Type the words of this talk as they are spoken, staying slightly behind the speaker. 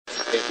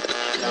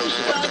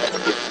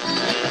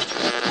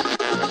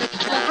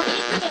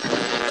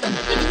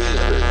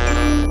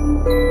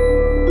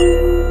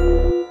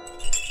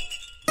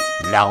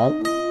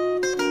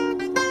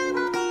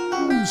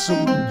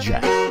Lonesome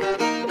Jack.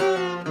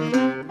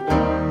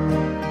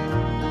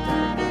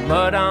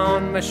 Mud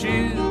on my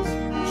shoes,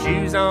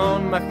 shoes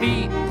on my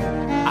feet.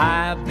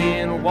 I've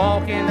been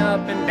walking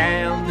up and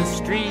down the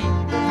street.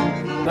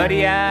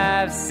 Buddy,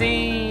 I've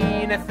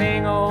seen a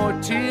thing or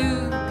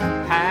two.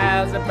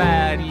 How's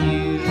about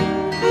you?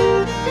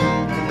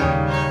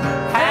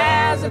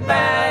 How's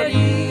about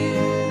you?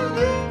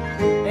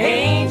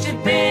 Ain't you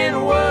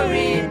been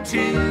worried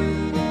too?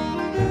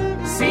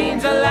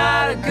 Seems a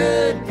lot of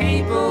good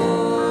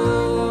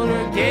people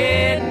are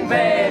getting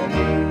bad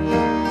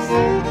news.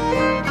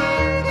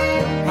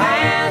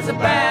 How's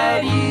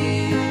about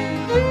you?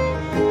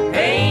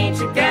 Ain't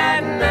you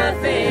got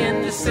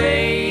nothing to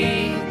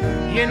say?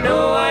 You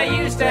know I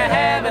used to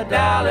have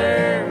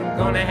 $1,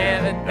 gonna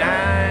have a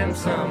dime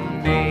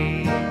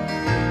someday.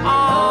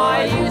 Oh,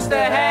 I used to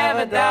have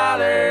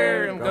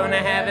 $1, I'm gonna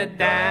have a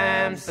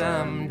dime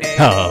someday.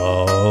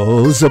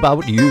 How's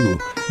about you?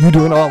 You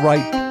doing all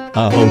right?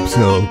 I hope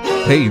so.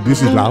 Hey,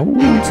 this is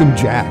Lonesome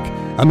Jack.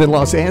 I'm in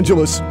Los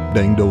Angeles,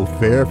 dang old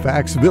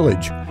Fairfax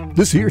Village.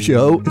 This here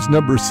show is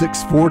number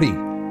 640.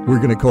 We're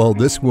going to call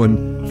this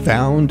one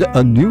Found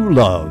a New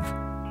Love.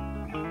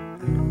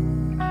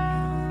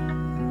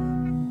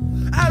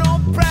 I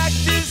don't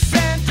practice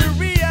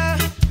Santeria.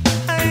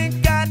 I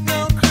ain't got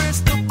no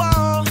crystal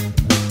ball.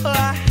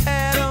 I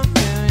had $1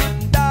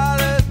 million,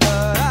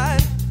 but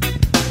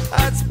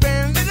I'd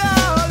spend it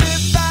all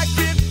if I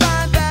could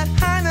find that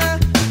Hannah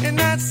in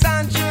that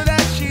Sancho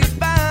that she's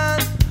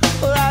bound.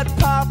 Well, I'd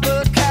pop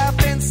a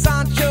cap in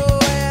Sancho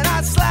and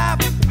I'd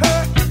slap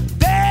her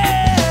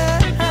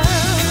down.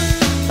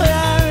 But I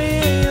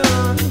really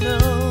want to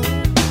know,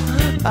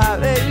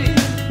 baby.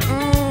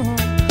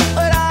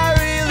 But I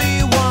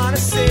really want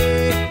to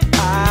say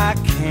I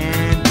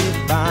can't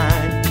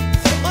define.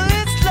 Well,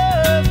 it's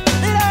love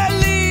that I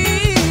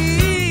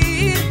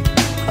lead.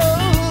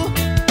 Oh,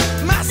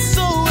 my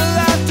soul will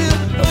have to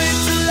wait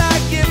till I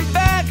get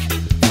back.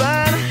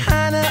 Find a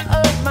Hannah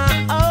of my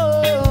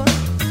own.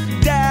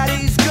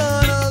 Daddy's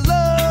gonna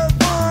love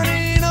one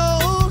and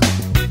all.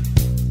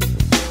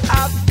 I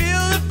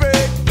feel the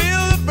break,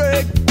 feel the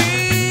break,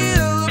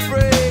 feel the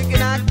break,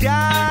 and I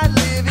gotta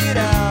live it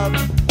up.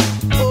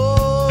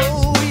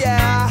 Oh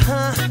yeah,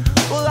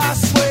 well I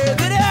swear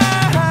that I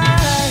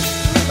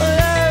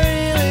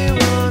really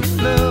want to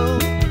know,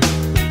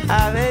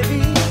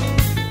 baby.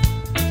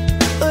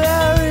 But I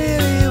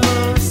really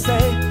want to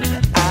say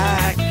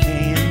I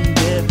can't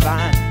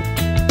define.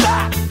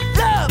 But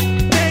love,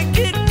 make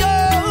it go.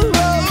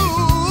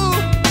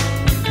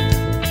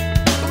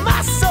 My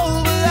soul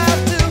will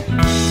have to.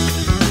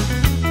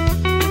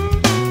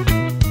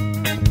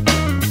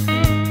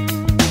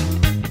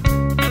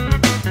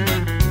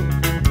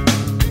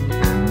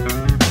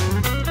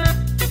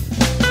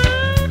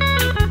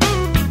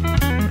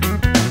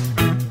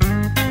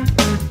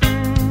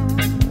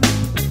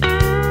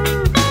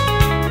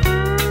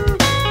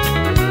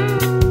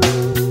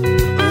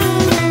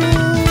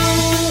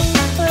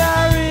 But I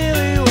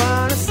really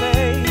wanna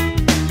say,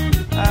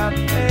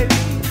 baby.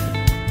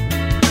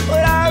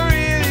 What I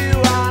really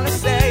wanna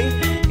say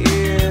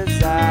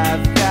is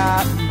I've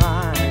got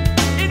mine,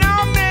 and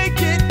I'll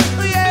make it.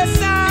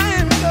 Yes,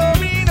 I'm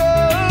coming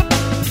up.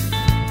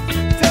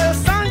 Tell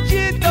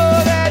Sanchito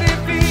that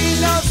if he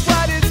knows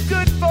what is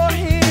good for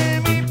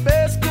him, he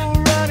best go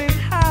running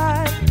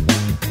high.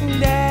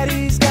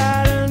 Daddy's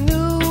got a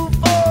new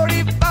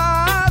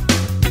 45.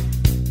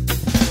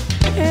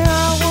 And I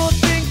won't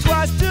think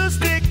twice to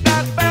stick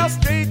that bell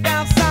straight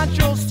down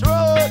Sancho's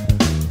throat.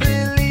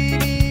 Believe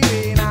me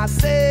when I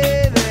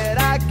say that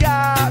I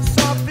got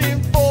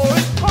something for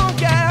his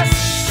punk ass.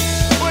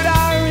 What I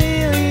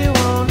really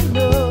want to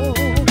know,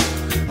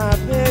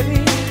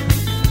 baby,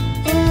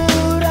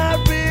 what I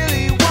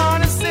really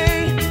want to say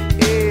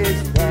is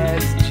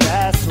there's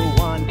just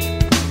one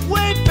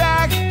way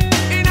back,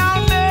 and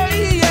I'll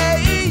make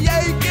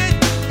it,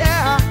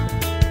 yeah.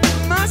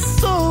 My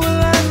soul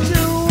will have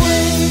to wait.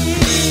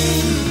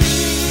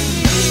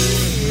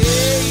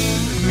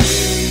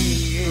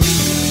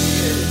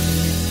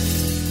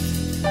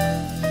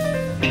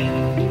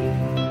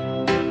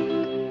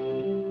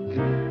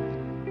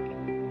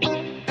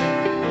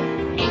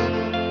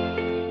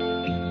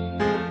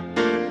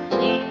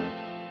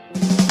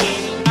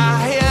 I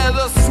hear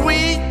the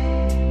sweet,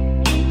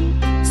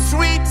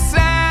 sweet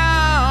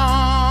sounds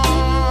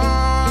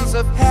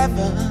of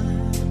heaven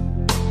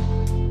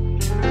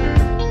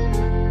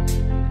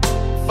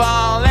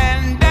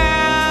falling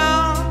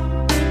down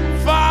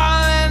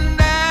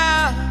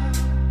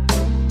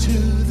to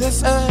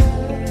this earth.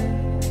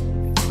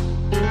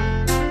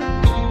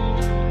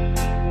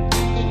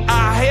 I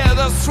hear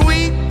the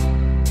sweet,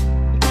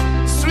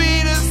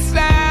 sweetest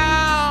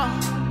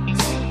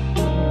sounds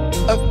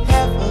of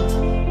heaven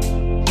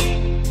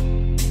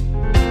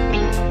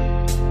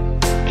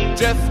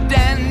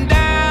drifting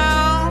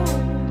down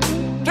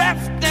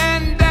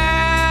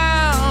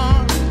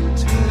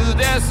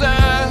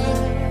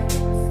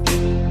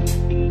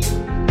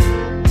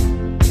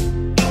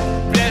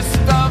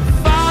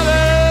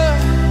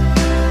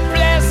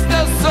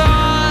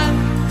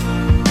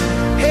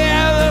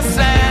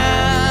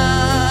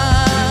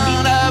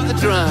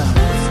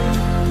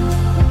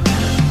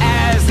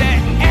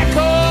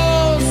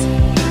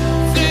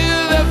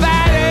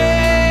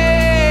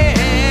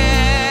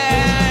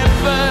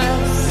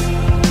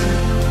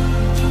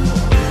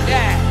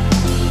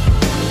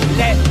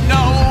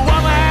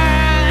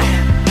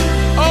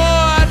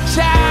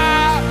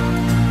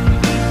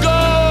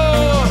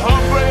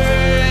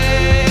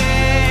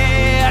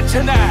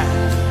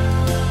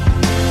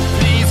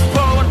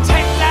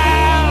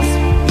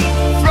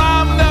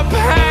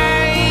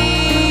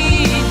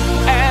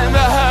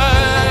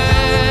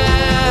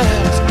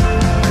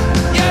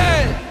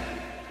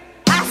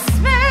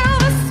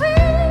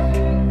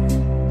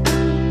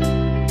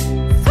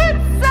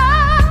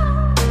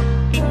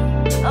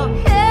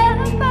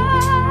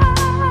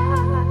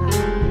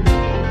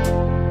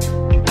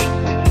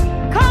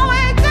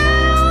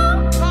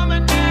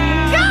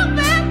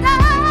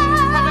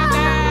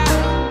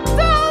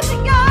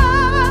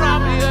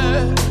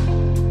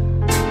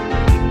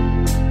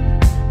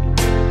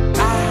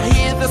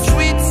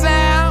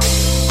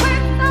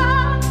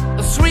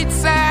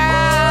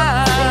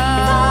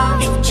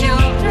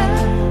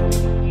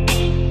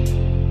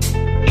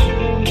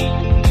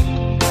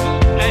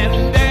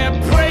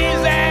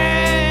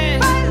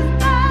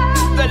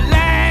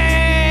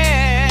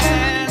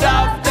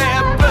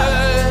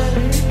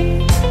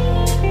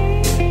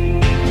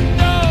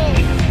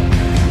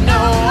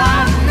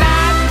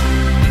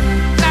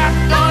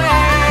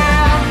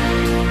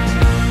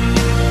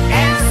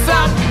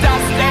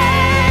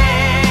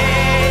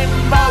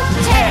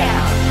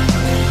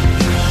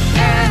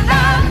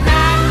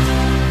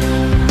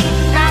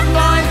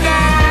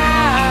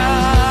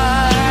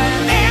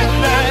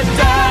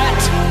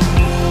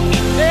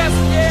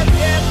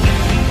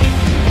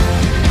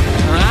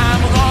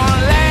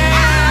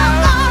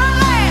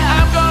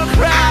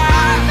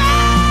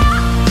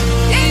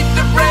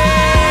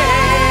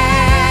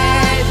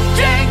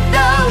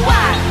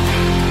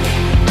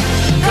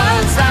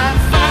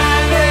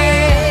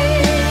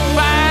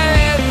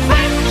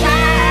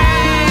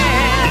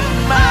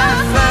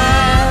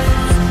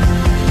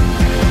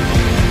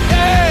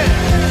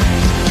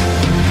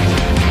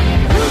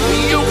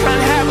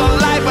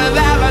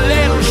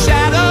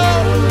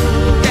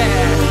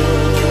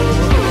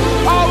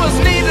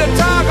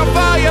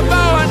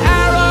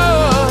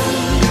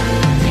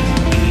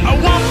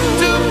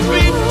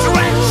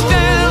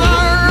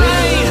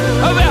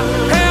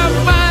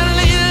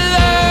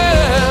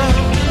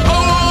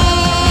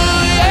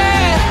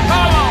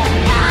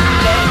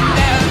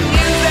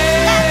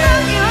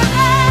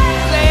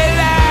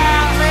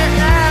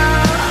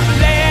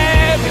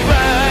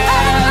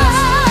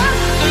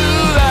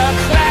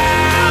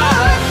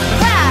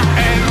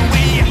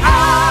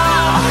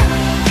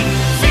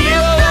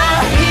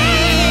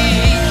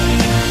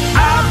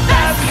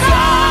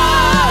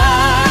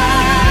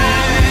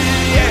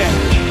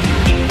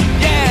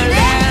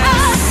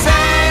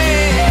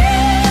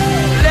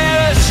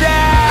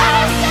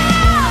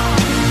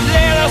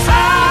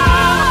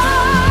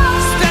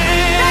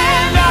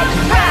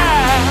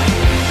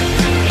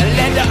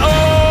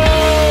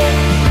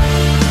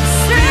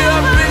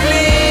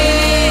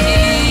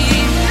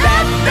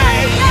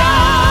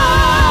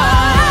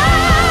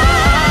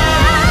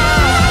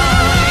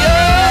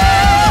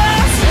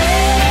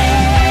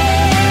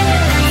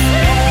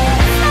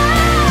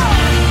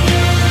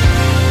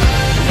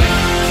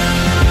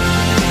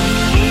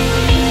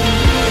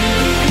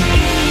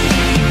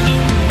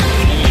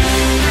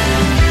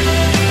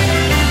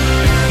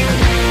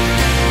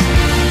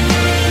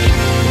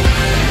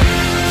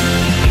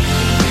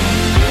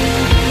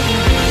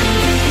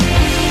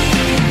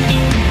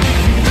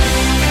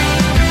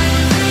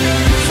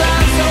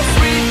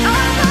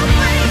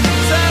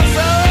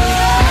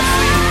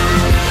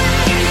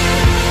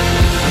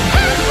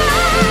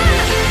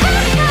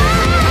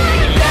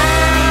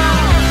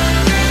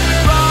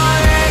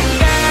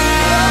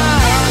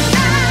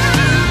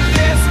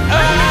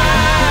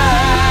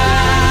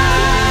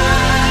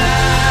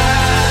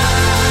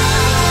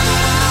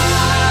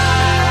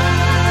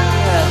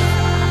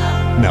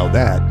Now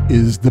that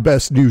is the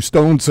best new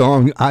Stone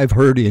song I've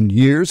heard in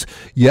years.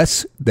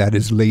 Yes, that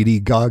is Lady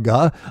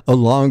Gaga,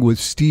 along with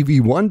Stevie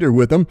Wonder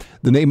with them.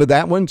 The name of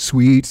that one,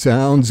 Sweet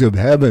Sounds of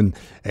Heaven.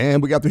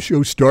 And we got the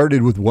show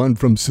started with one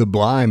from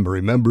Sublime.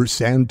 Remember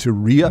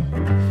Santeria?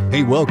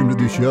 Hey, welcome to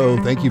the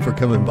show. Thank you for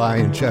coming by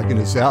and checking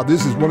us out.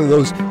 This is one of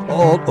those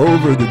all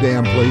over the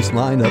damn place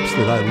lineups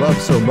that I love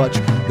so much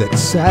that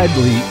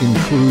sadly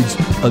includes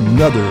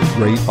another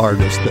great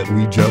artist that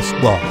we just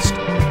lost.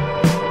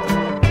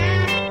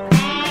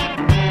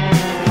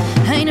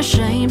 Ain't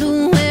ashamed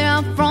of where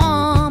I'm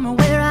from or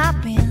where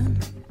I've been.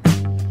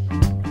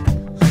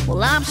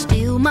 Well, I'm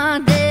still my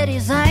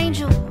daddy's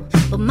angel,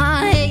 but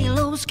my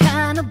halo's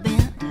kinda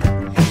bent.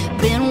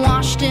 Been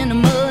washed in the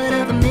mud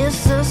of the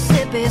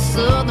Mississippi,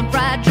 southern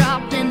pride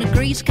dropped in the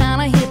grease,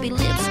 kinda hippie,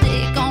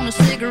 lipstick on a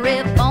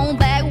cigarette, bone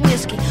bag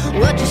whiskey.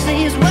 What you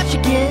see is what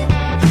you get.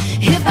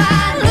 If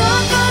I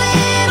look a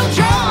little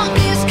drunk,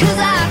 it's 'cause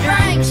I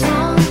drank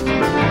some.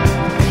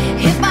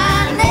 If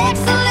my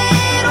neck's a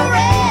little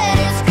red,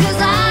 it's 'cause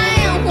I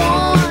am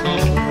one.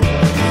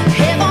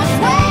 If I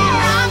swear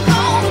I'm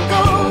gonna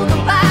go, the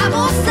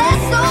Bible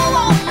says so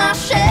on my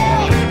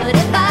shelf. But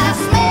if I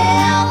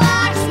smell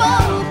like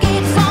smoke,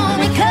 it's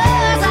only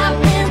 'cause I've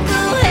been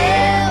through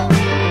hell.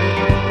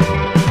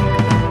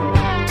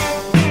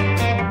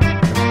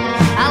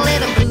 I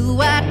let a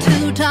blue-eyed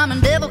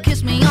two-timing devil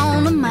kiss me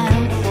on the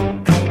mouth.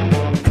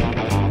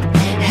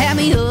 Had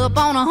me up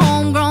on a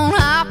homegrown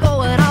high,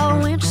 boy, it all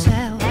went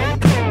south.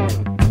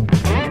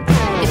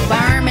 It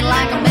burned me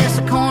like a mess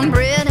of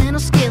cornbread in a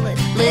skillet.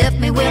 Left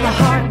me with a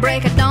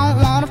heartbreak, I don't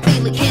wanna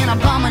feel it. Can I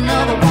bum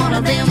another one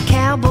of them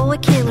cowboy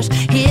killers?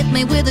 Hit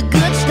me with the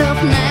good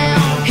stuff now.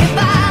 If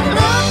I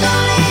look a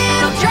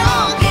little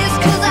drunk, it's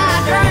 'cause I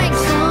drank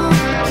some.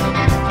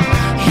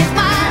 If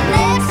my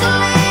neck's a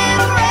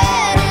little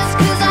red, it's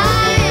 'cause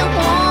I am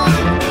one.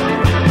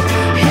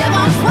 If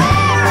I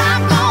swear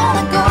I'm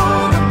gonna go,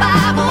 the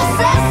Bible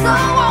says so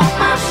on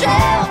my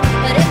shelf.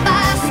 But if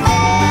I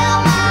smell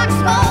like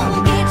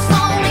smoke, it's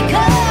only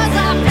 'cause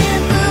I've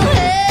been through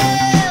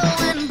hell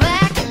and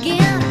back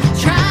again.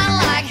 Trying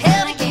like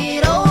hell to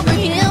get over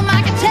him. I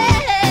can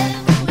tell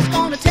it's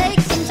gonna take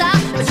some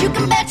time, but you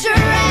can bet your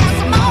ass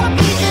I'm gonna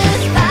be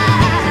just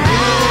fine.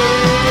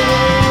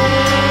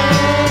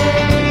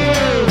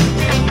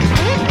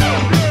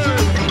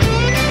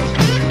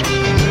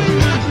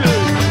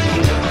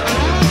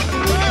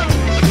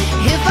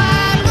 If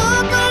I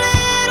look a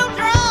little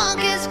drunk,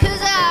 it's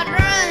 'cause I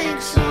drank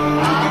some.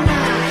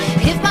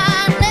 If my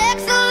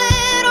neck's a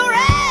little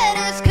red,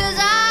 it's 'cause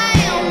I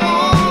am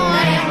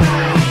one.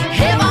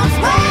 If I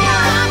swear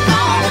I'm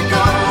gonna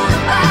go,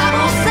 the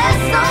Bible says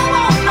so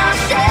on my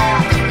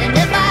shelf. And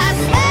if I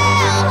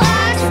smell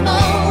like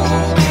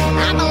smoke,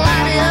 I'ma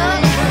light it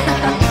up.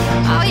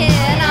 Oh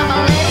yeah, and I'ma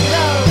let it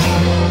go.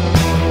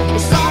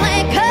 It's only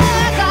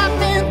 'cause I've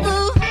been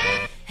through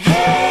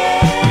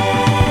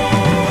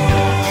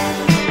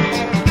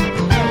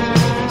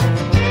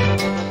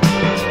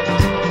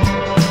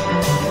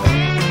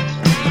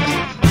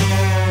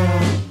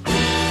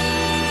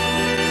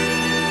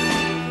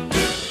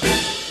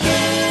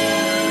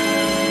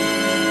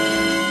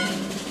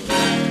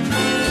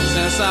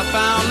Since I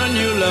found a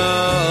new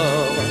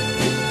love,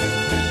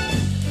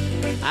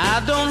 I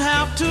don't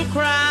have to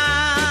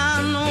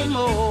cry no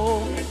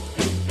more.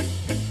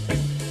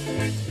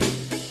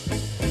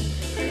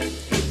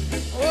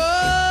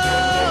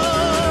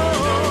 Oh,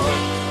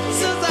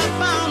 since I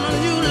found a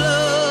new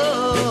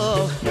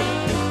love,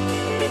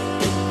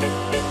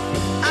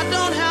 I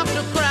don't have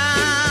to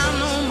cry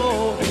no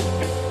more.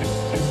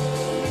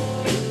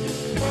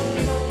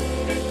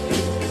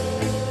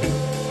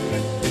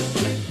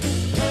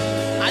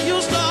 I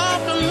used to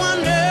often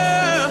wonder,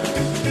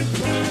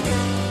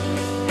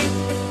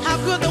 how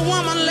could the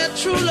woman let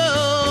true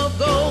love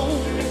go?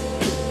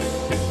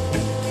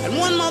 And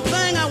one more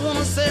thing I want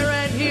to say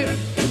right here.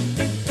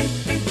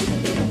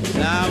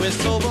 Now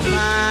it's over,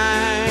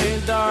 my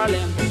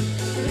darling.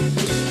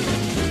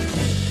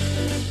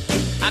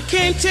 I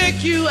can't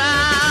take you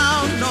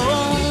out no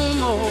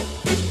more.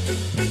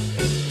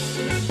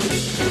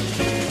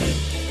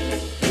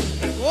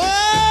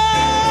 Whoa,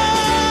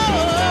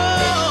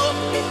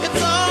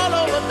 it's all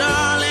over,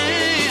 darling.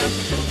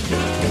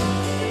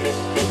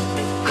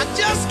 I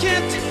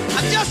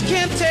just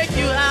can't take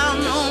you out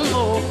no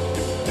more.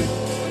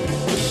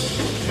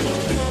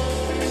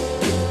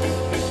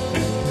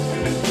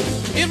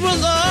 It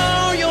was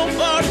all your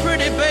fault,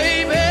 pretty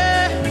baby.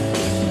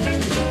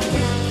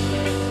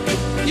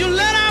 You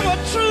let our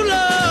true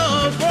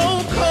love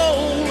grow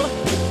cold.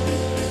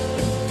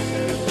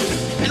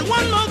 And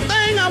one more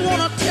thing I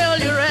want to tell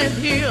you right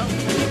here.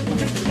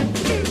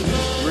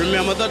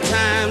 Remember the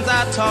times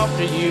I talked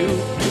to you?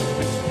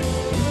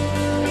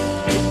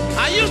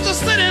 I used to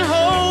sit and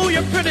hold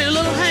your pretty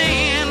little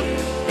hand.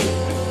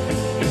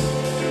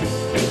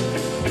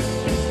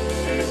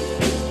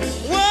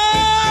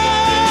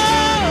 Whoa,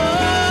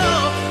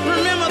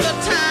 remember the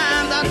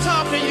times I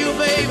talked to you,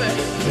 baby?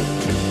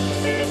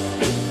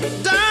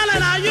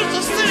 Darling, I used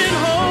to sit and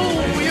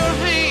hold your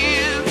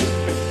hand.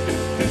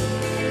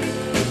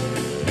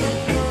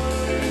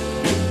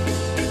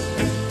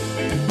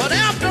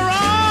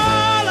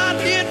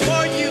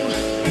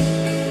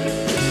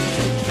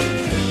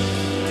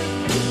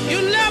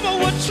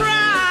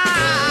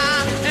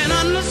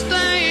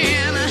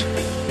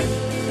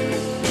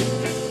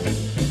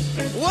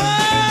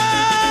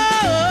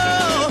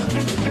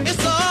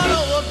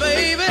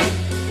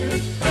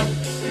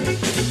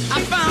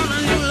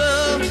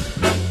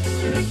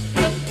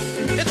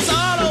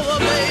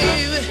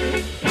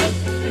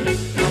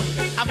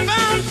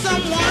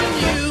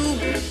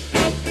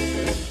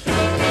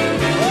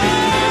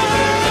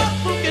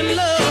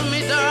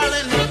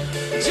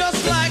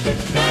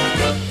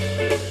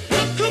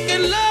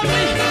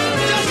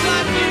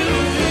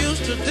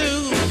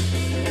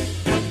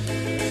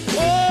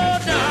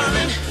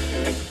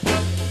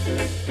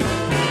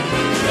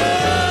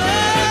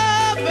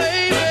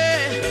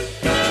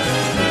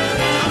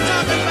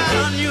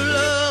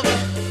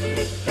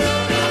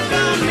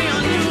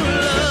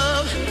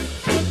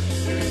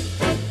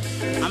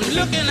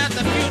 Looking at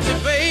the future,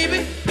 baby,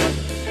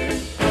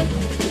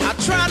 I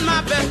tried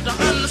my best to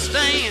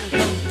understand.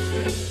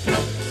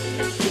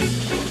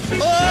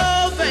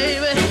 Oh,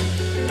 baby,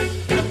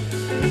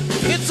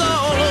 it's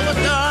all over,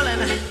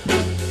 darling.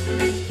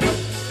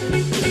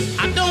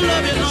 I don't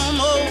love you no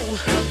more.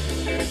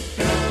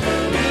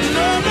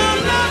 No, no,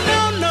 no, no,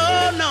 no,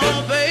 no,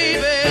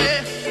 baby,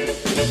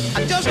 I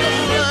just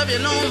don't love you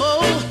no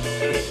more.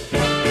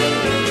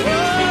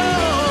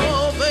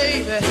 Oh,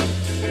 baby,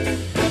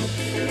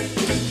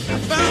 I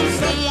found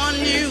someone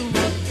new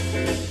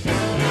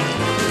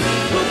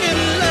who can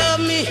love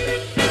me,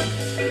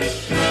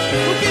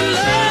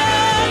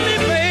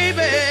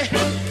 baby,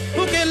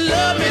 who can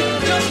love me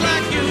just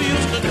like you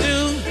used to do.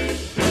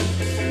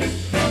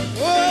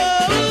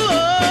 Oh,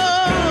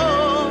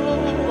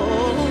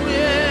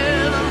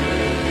 yeah.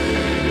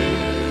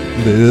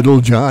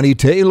 Little Johnny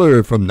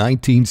Taylor from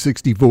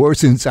 1964,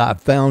 Since I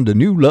Found a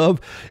New Love.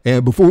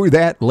 And before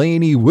that,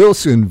 Lainey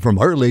Wilson from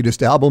her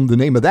latest album. The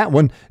name of that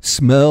one,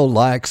 Smell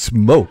Like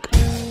Smoke.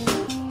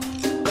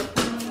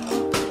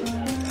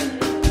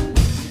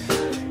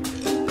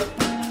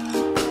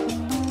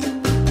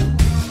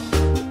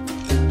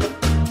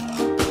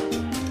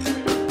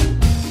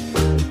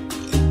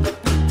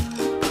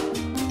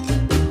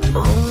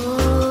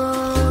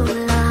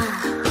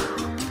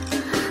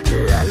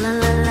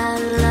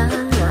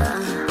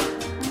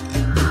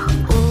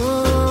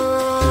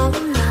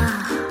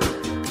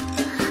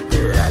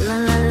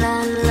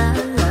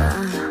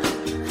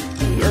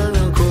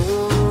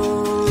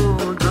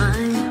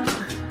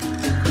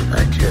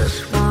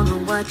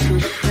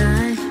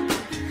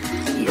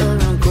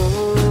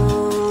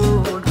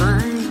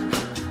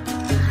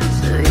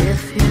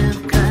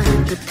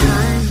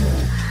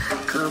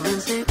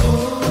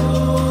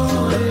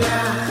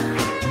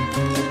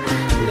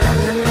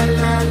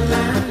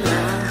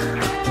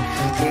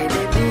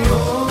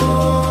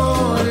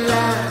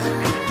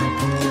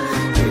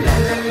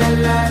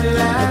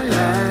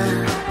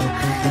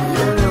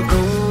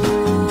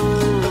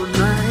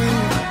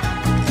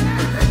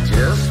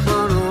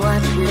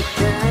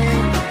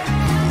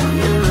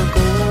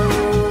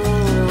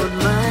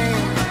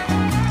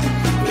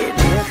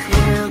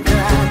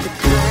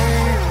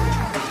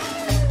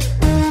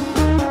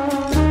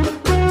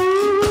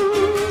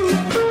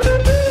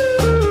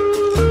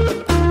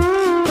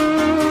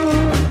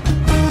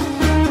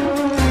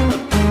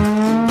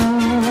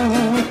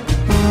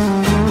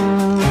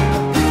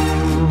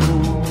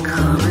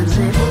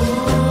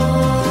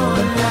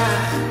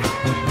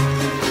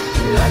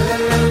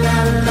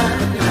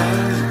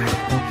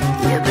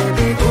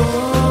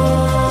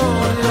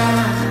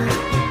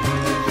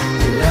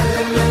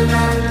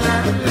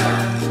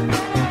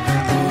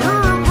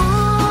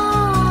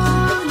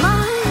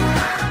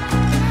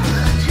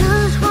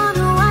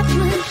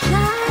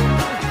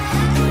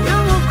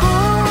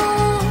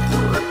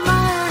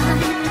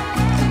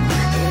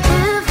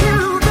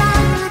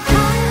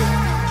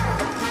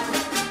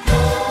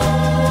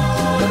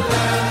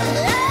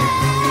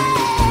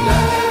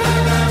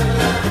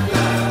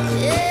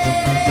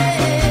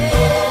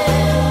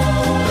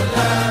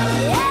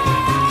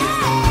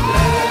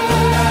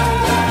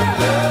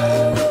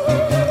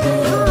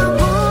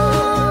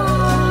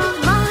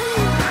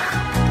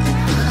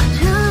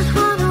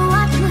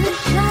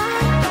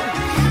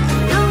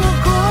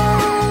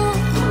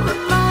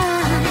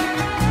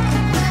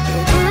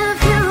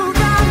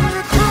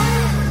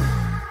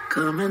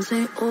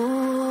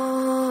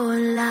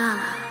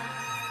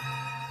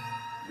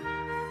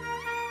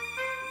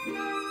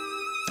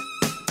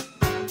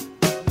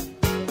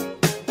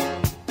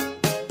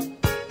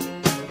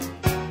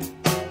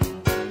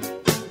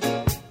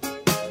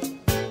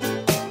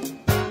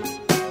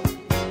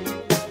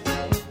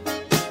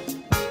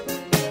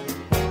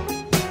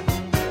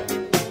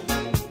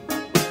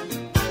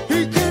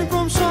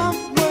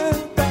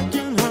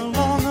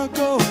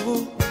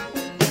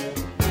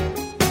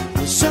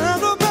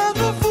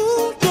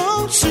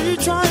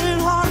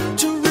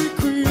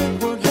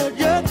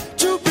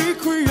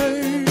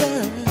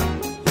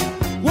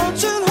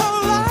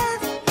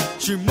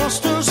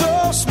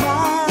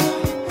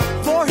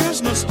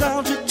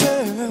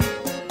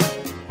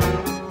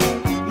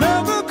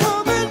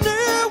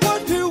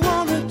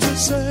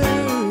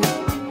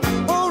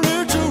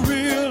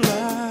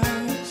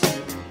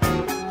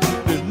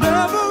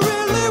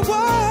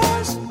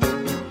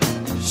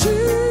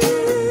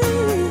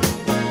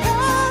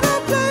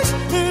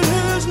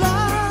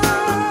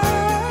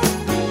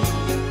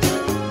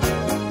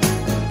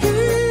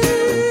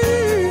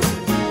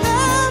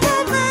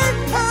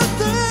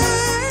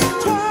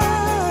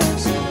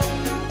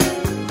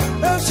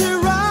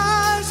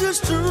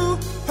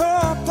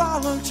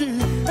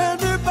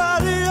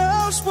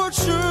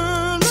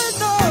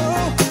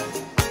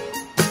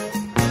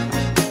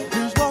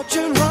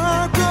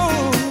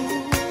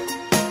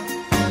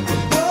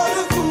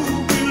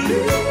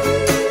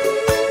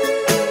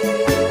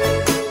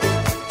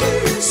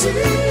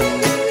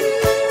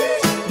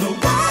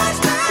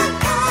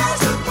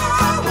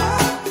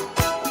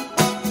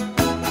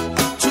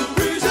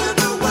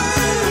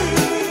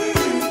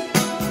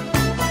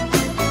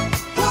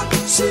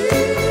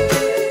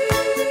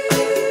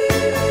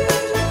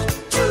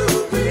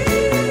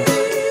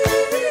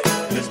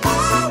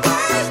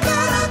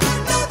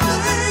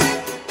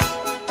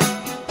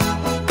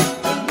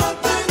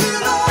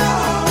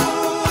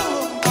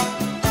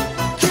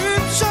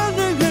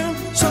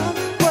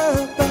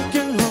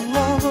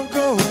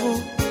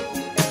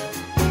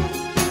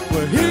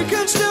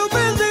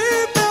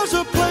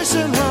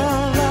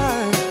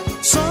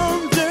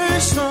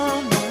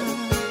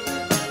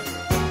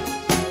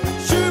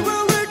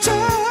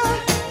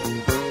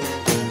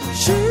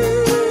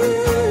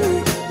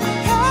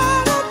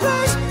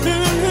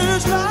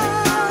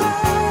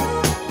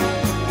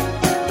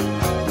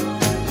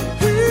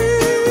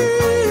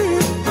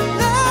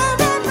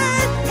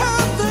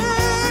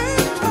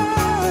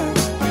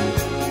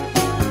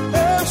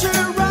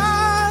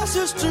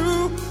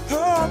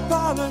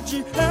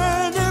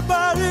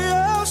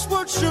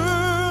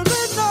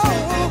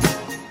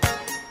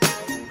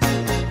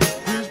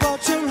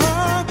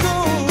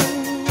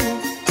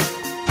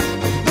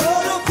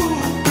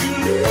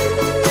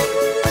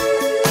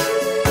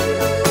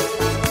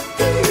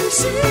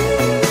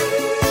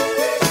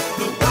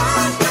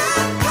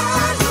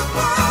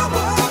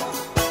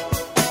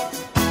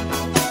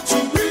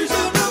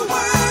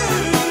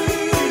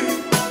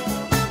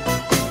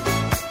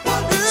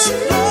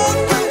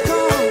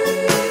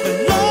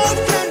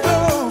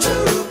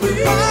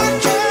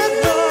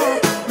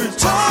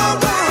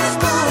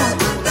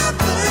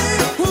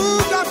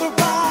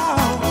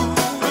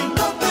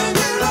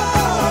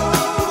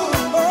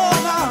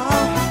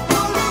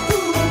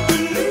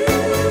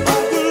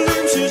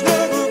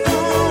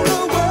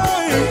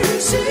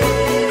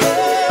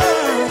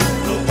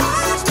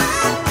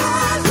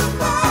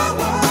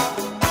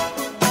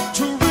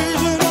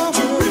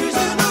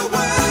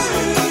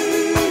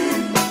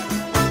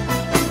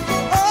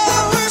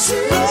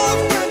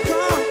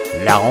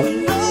 y'all.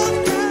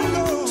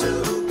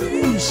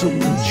 Lonesome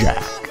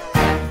Jack.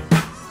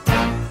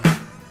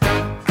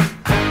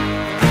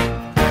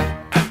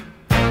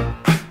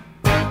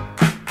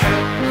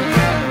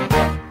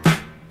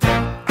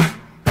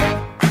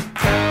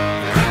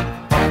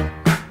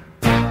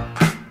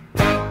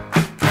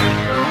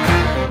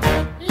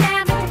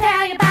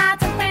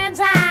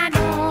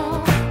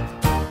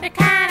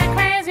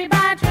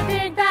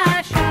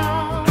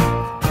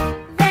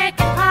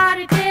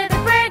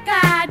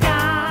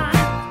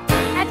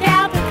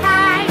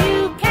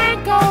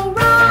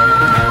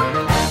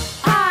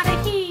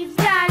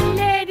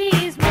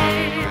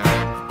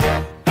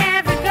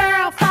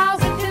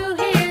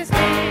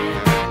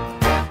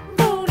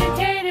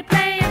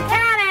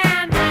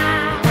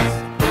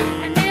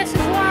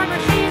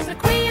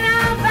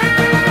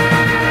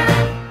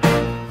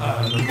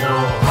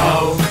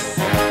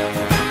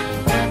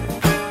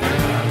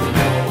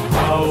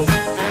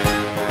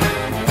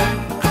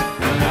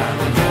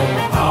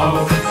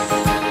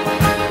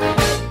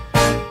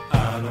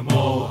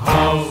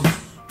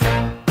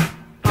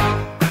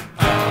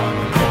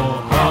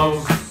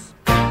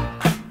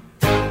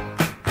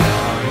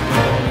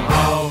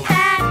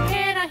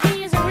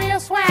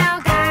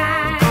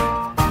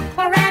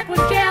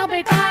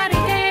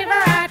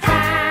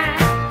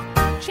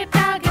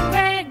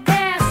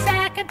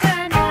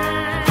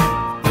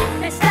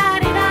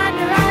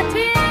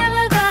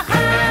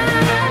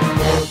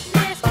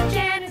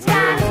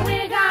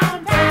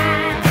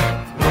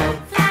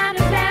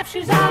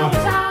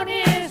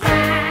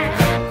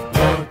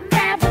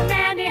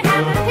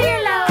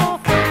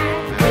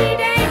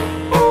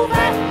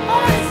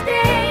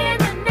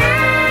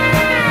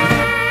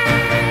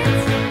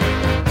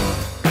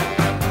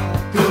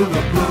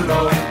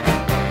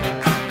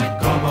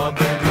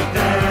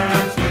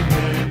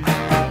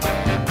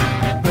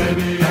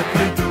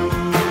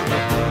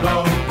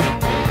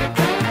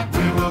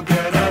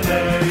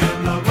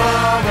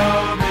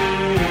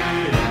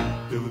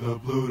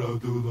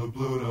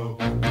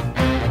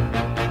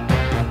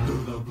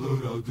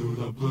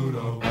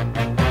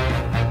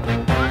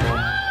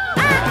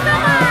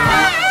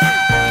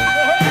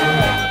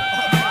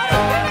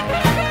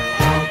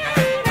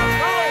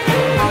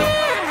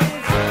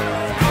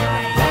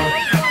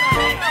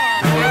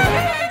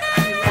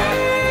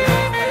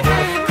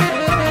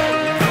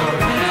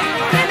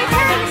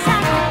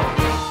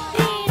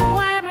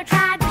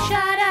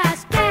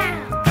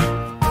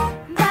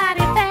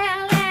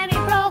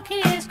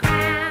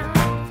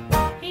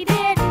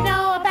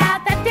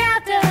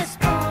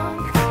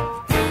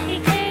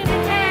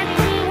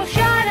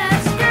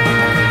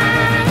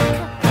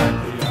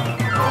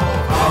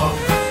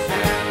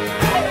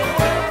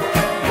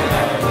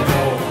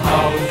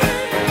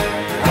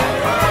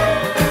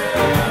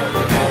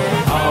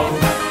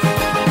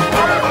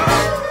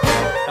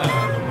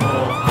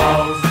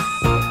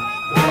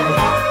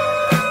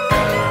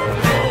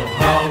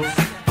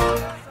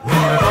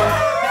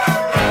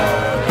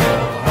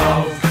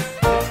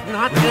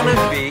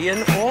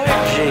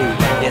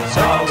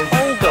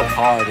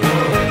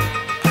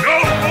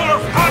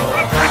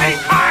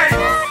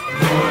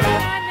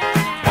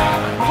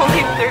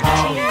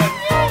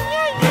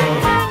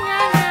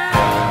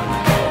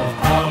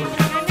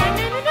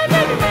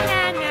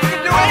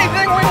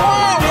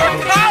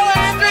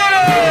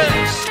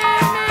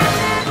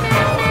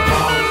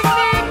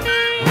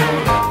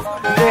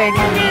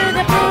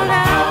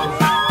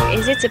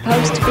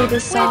 Supposed to be the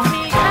song.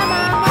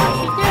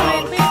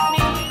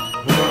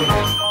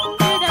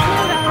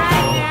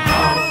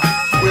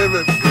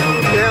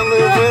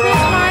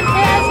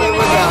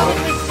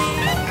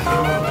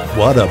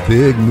 What a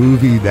big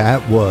movie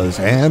that was,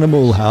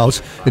 Animal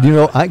House. And you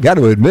know, I got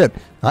to admit,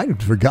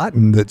 I'd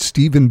forgotten that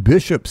Stephen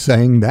Bishop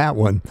sang that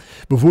one.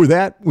 Before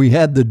that, we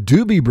had the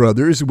Doobie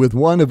Brothers with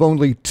one of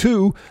only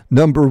two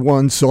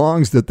 #1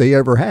 songs that they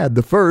ever had.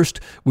 The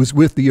first was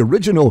with the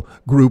original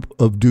group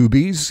of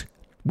Doobies,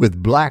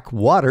 with Black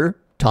Water.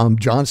 Tom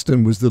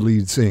Johnston was the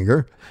lead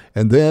singer.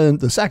 And then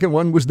the second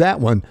one was that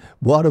one,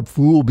 What a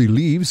Fool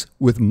Believes,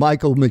 with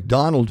Michael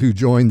McDonald, who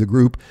joined the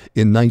group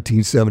in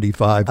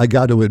 1975. I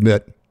got to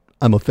admit,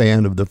 I'm a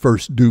fan of the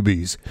first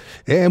Doobies.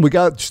 And we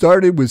got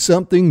started with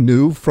something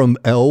new from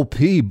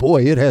LP.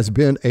 Boy, it has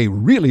been a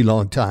really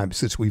long time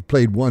since we've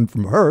played one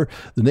from her.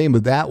 The name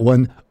of that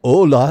one,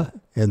 Hola,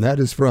 and that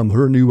is from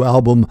her new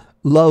album,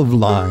 Love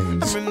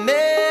Lines.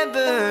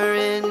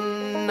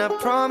 I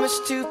promise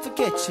to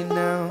forget you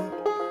now,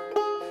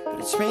 but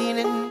it's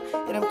raining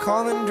and I'm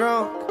calling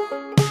drunk,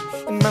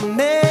 and my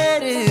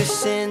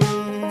medicine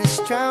is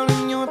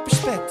drowning your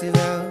perspective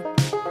out,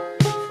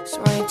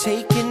 so I ain't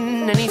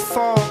taking any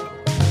fault.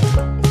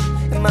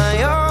 Am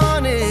I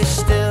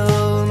honest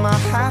still? Am I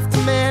half the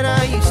man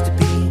I used to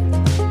be?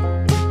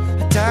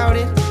 I doubt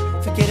it,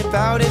 forget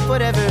about it,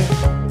 whatever.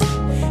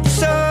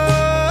 It's all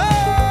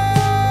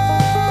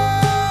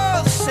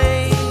the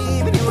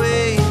same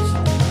anyways.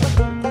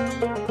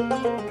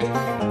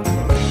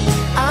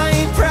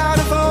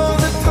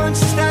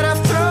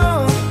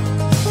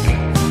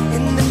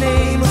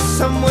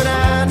 Someone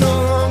I no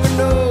longer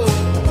know.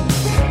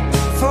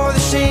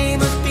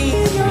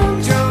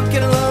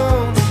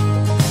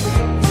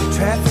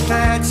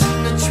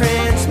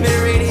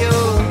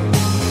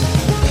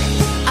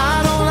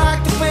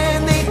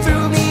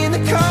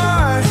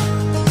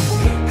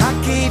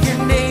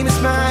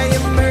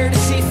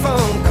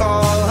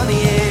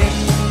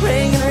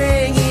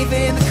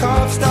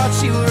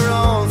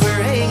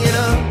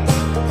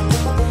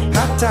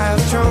 die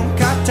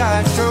drunk, I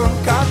die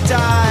drunk, I'll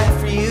die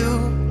for you.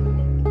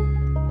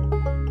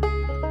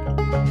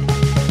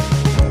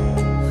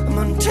 I'm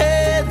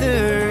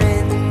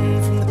untethering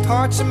from the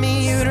parts of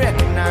me you'd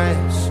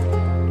recognize.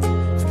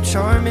 From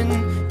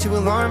charming to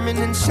alarming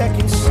in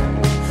seconds.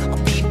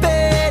 I'll be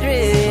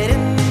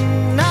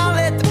bedridden, I'll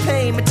let the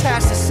pain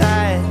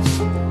metastasize.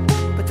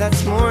 But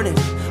that's morning,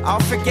 I'll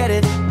forget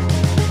it.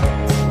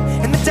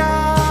 And the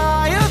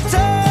dial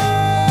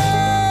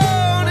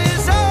tone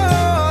is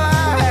all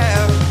I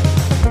have.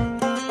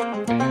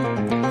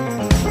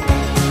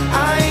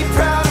 I ain't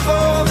proud of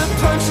all the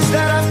punches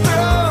that I've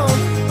thrown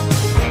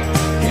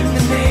in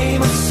the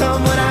name of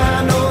someone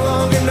I no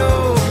longer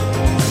know.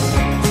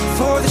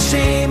 For the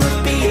shame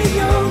of being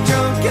young,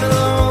 drunk and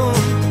alone.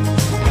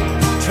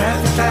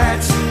 Traffic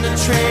lights in the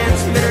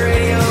transmitter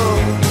radio.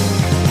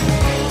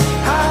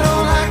 I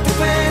don't like it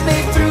when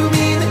they threw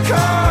me in the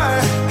car.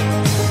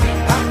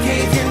 I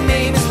gave your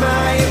name as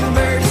my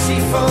emergency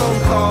phone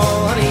call.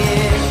 Honey,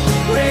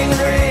 yeah. Ring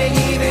and ring,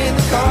 even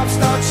the cops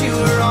thought you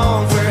were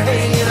wrong for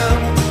hanging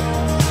up.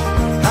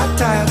 I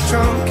die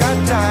drunk, I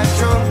die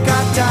drunk,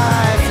 I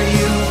die for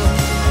you.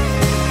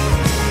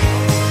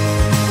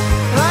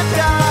 I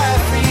die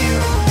for you.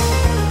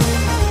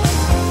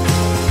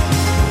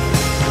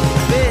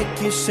 Beg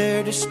you, sir,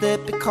 to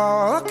slip a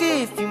call. I'll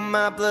give you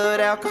my blood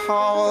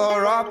alcohol.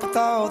 Or up with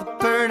all the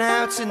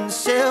burnouts in the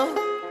cell.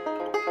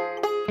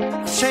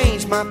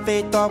 Change my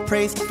faith, I'll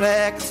praise the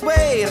flag.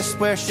 Wait, I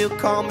swear she'll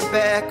call me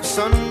back.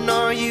 Son,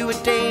 are you a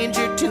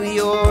danger to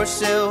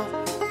yourself?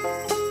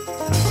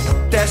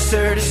 That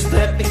sir, just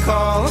let me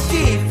call. I'll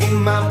give you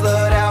my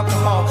blood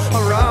alcohol.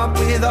 I'll rock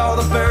with all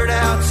the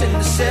burnouts in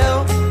the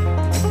cell.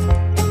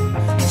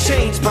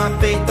 Change my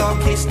faith, I'll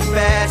kiss the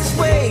bass.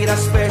 Wait, I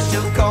swear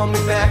she'll call me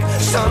back.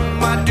 Son,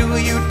 why do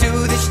you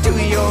do this to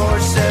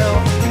yourself?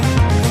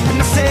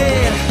 And I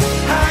said,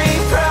 I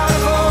ain't proud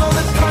of all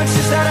the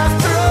punches that I've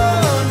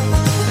thrown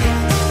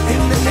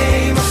in the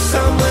name of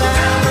someone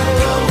I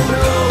don't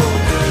know.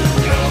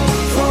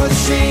 For the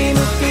shame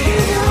of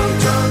being young,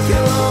 drunk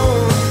and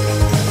alone.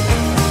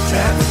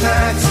 Traffic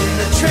lights in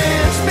the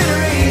transmitter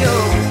radio.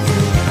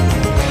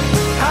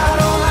 I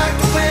don't like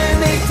it when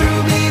they threw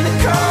me in the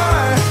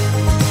car.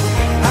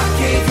 I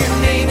gave your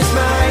name as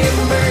my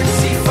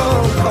emergency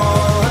phone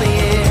call.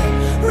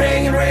 Yeah,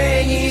 ring and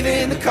ring,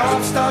 even the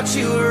cops thought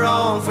you were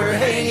wrong for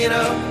hanging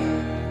up.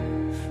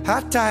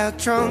 I die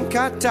drunk,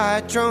 I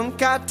die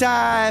drunk, I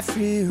die for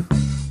you.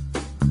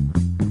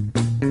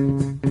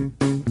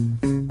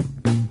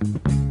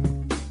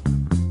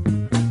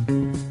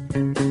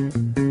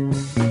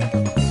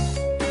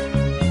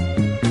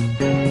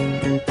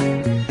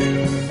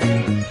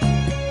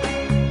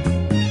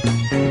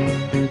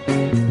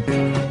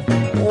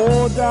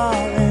 Oh,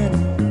 darling,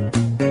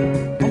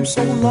 I'm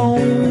so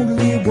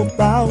lonely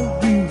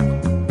without you.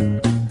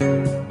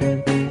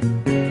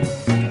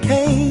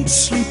 Can't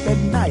sleep at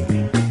night,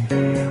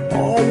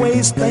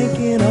 always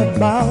thinking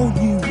about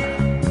you.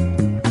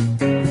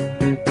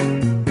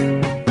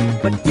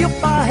 But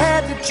if I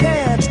had the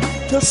chance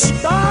to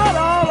start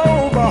all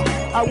over,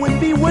 I would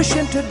be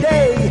wishing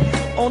today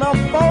on a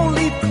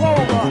four-leaf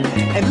clover,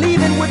 and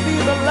leaving would be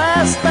the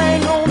last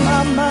thing on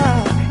my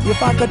mind.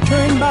 If I could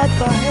turn back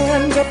the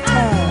hands of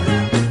time.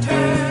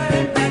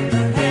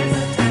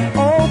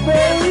 Oh,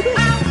 baby.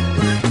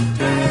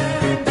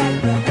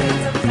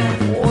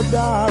 Oh,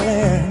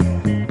 darling,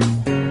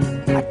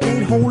 I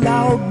can't hold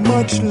out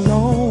much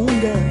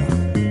longer,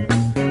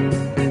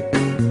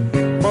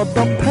 but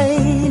the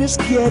pain is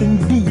getting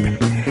deep.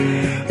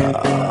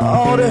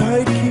 Oh, the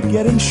hurt keep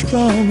getting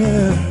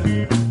stronger.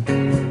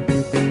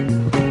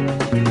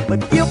 But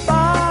if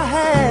I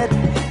had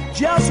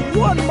just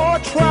one more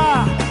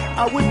try,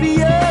 I would be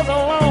yours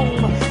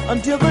alone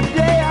until the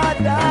day I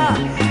die.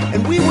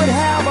 And we would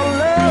have a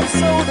love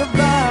so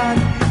divine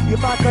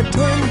if I could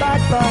turn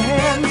back the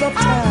hands of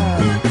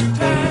time.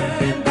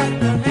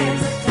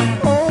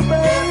 Oh,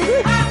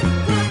 baby.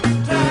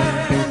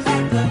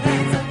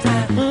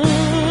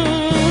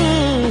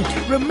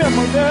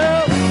 Remember,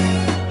 girl,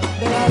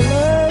 that I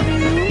love you.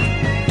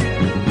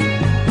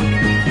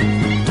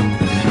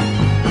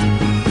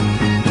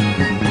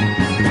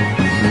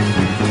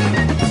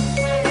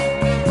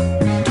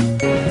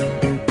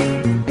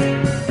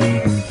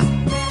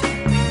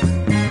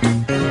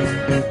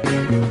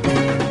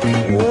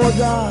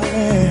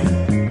 Darling,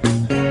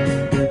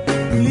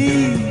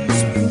 please,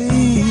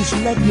 please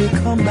let me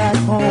come back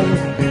home.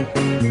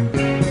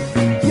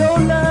 Your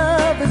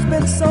love has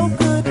been so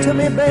good to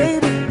me,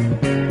 baby,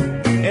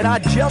 and I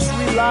just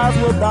realized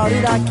without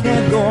it I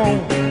can't go on.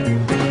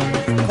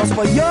 'Cause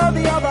for you're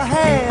the other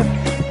half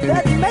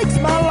that makes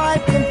my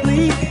life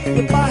complete.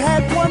 If I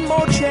had one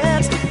more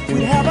chance,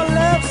 we'd have a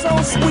love so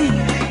sweet,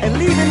 and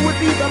leaving would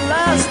be the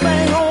last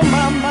thing on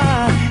my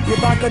mind.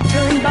 If I could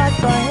turn back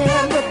the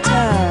hand of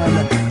time.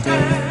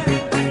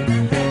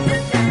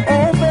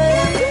 Oh,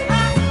 baby,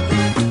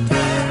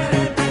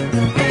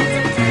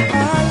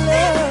 I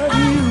love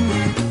you.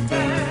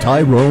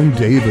 Tyrone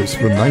Davis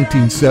from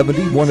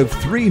 1970, one of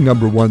 3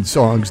 number 1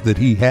 songs that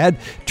he had,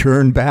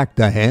 Turn Back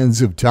the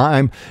Hands of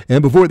Time.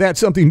 And before that,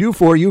 something new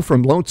for you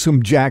from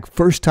Lonesome Jack,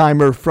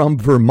 first-timer from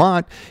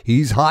Vermont.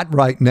 He's hot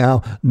right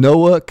now,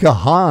 Noah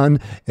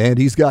Kahan, and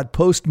he's got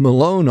Post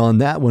Malone on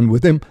that one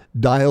with him,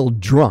 Dial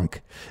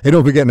Drunk. And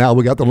don't forget now,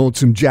 we got the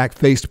Lonesome Jack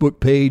Facebook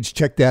page.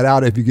 Check that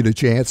out if you get a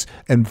chance.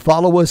 And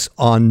follow us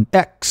on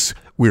X.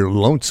 We're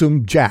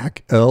Lonesome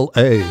Jack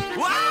LA.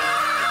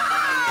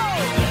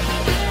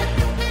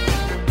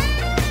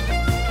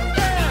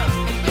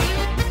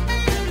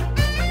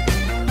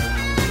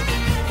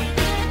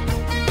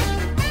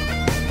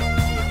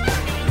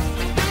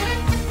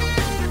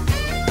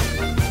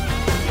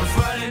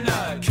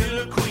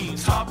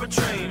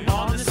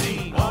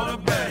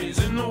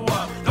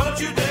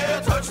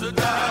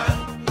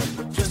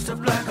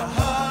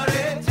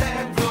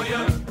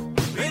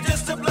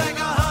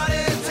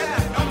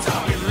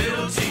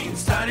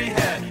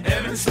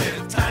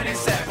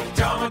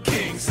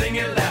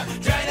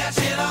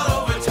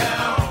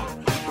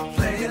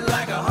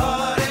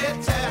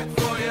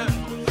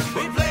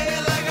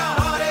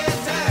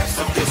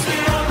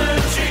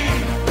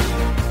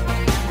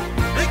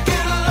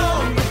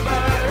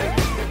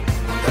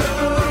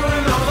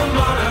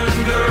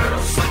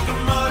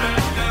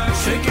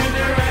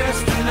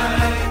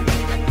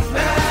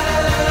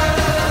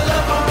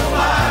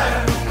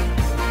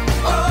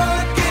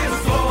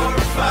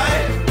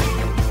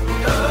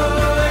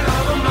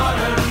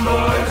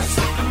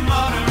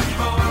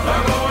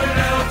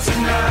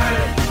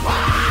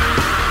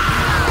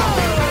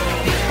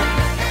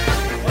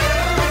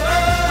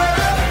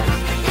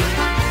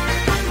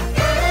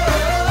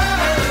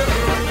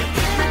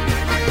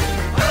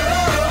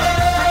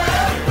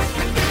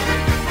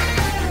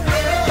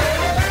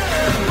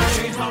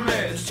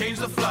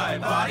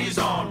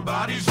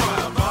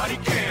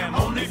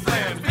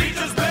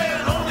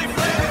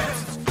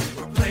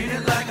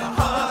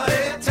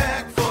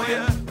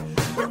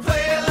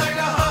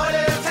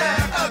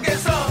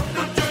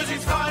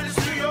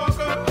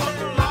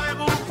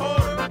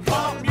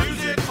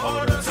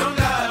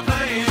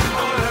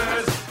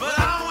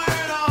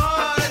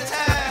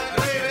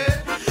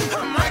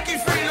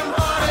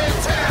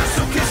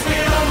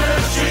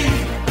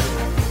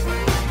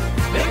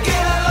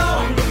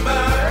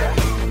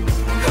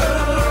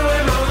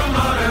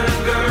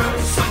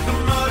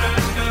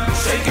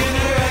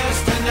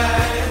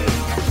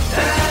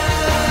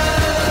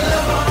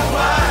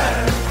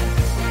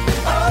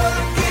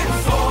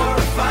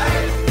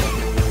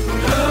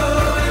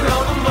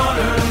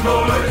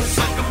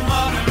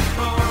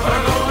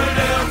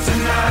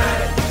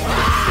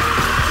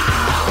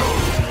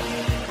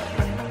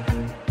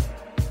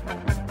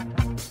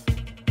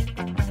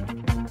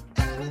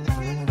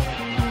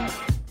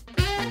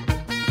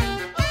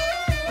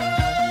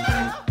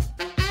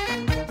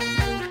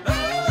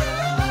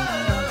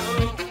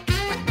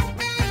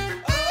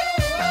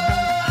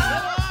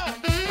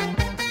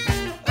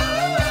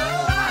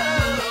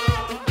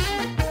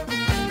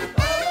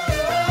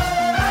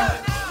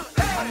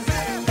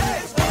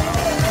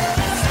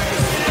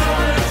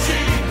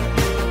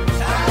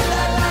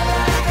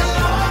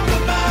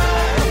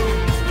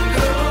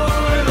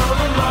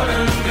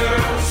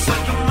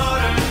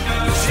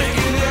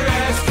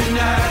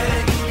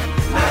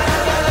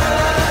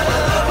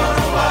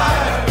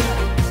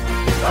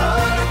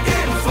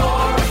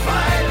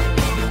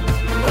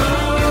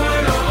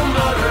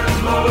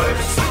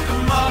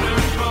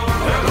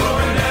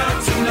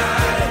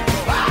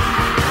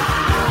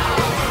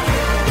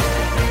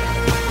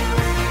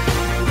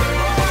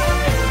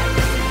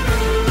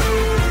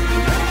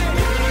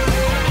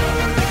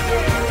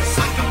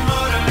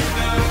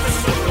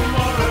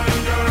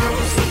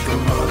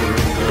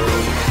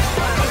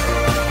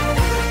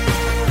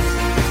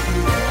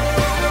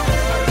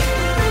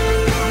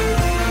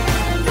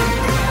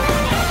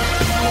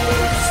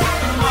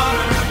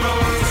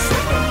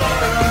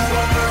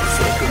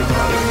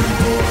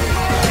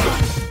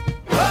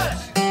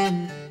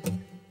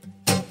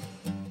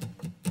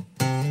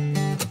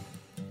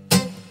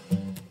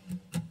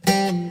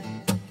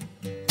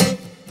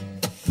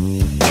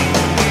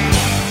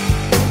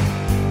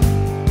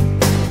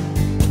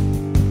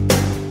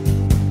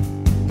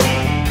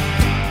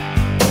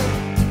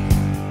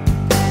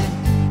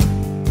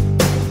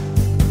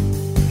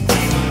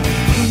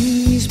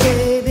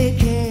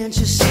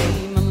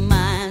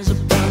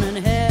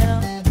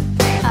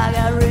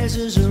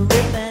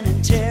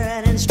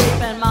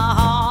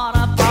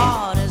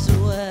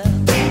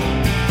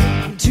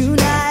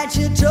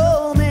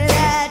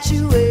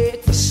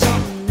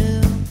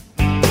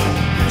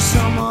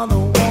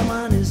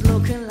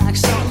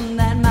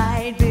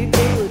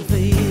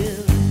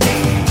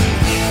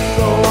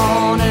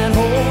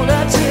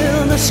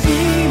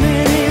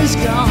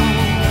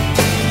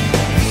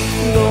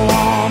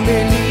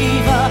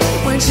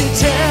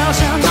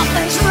 tells you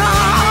nothing's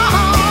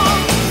wrong,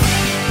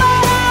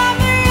 but I'm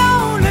the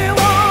only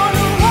one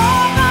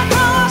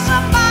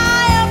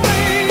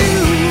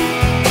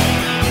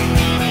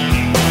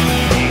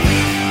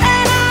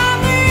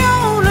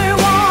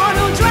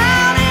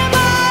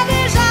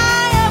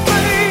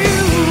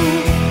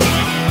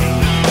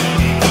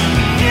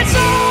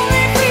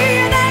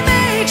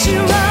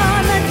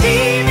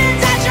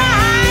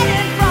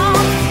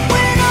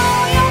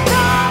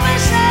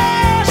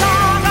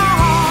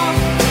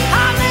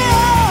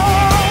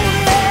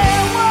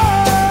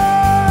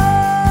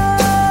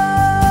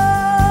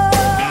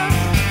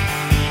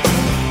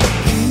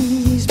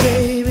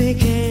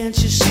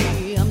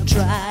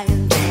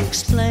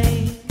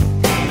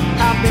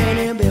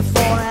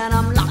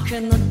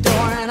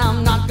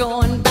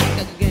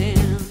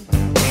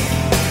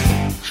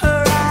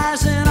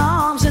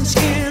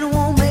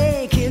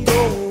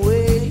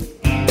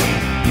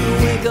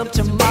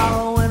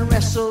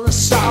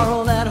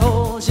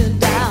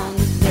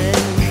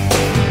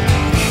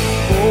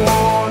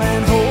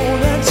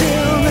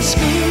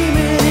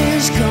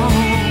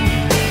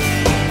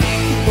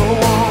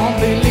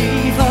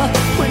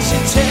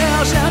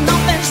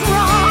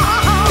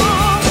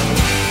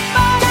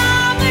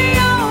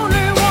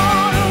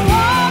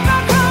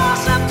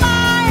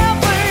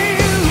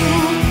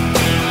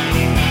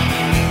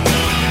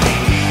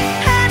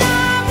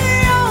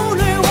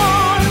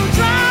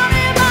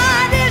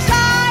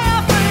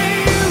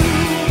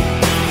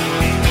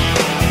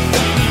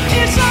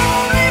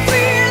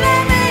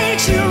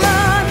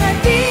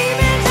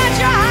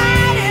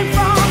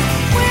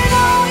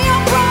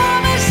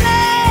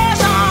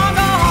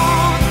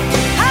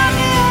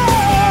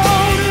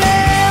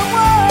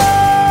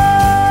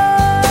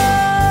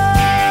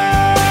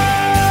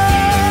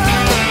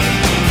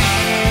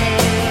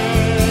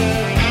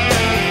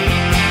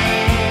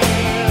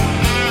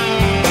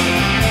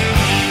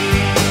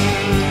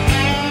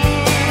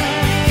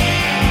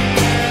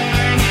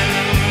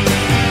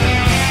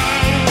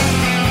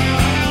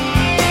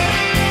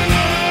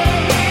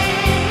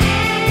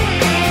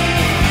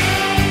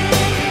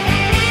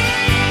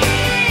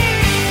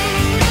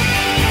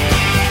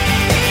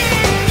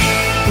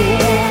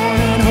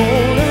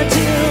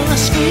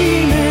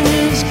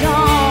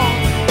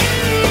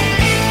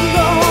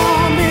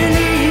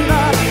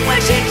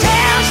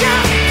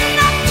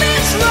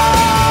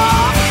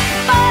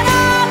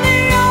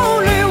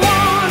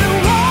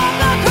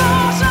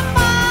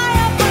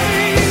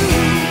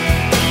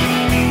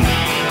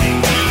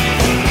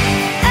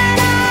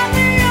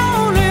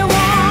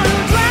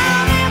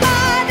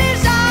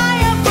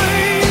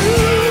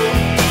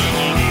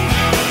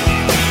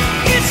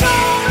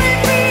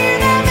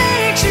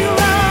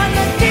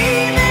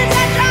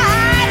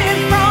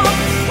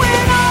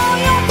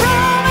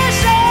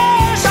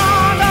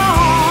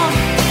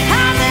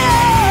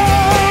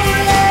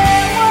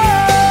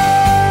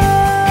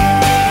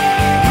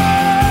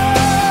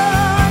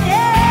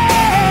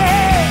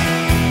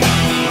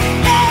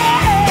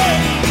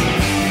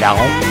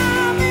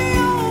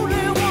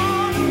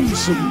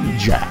Lonesome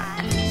Jack.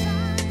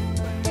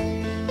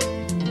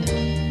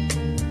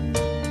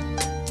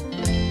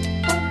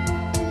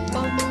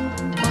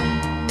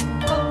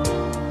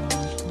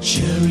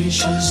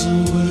 Cherish is a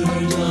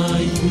word I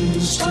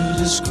use to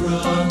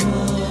describe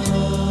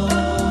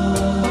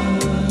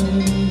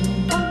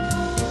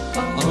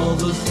all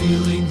the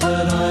feeling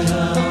that I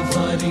have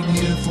hiding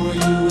here for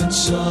you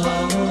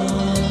inside.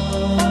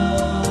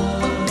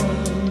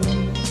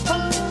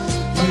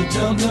 You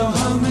don't know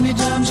how many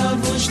times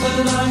I've wished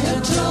that I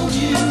had told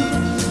you.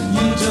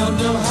 You don't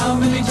know how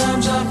many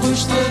times I've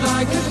wished that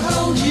I could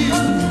hold you.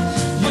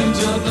 You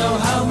don't know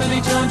how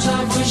many times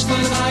I've wished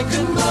that I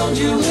could mold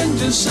you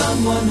into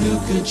someone who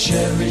could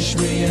cherish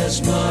me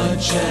as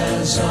much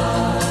as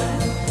I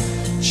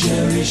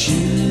cherish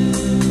you.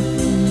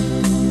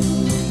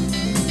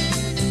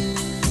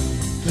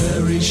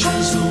 Perish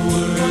is a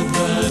word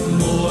that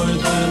more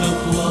than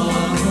applies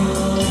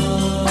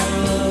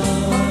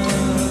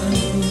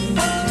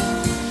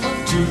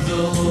to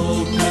the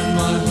hope in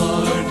my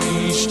heart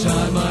each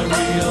time I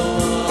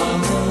realize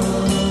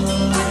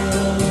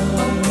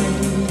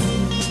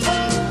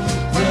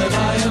that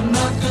I am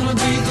not gonna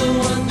be the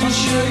one to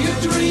share your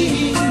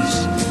dreams,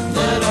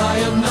 that I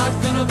am not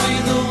gonna be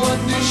the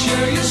one to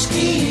share your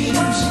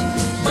schemes,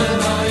 that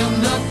I am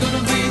not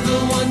gonna be the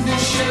one to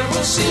share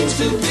what seems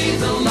to be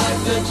the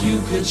life that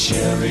you could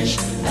cherish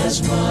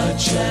as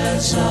much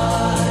as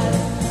I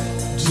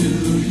do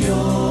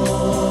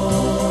yours.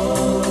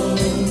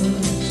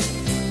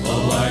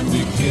 Oh, I'm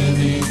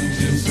beginning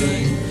to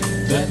think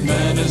that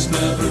man has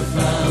never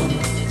found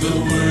the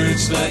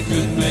words that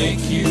could make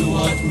you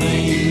want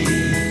me,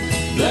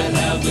 that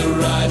have the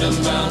right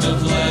amount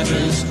of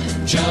letters,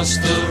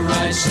 just the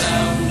right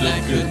sound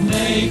that could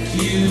make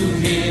you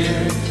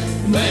hear,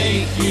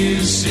 make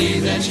you see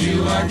that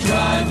you are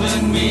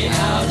driving me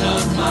out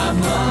of my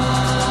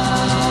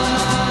mind.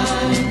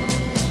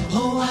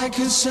 Oh, I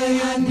could say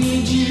I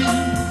need you,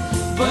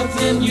 but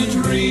then you'd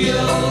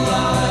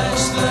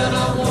realize that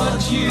I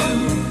want you,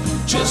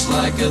 just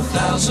like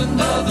 1,000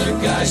 other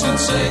guys who'd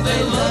say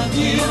they love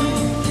you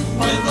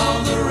with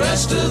all the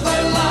rest of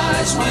their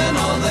lives, when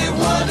all they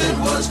wanted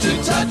was to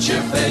touch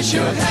your face,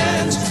 your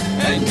hands,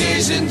 and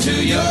gaze into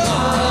your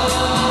eyes.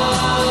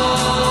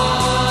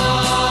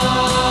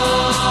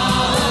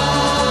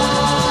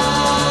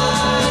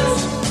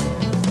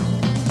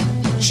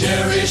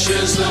 Cherish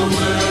is the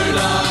word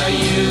I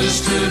use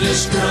to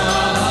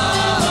describe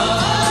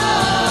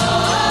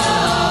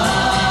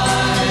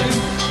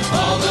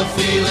all the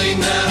feeling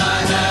that I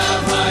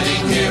have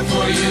hiding here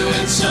for you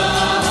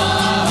inside.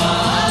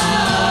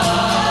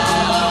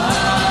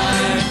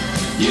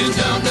 You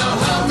don't know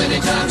how many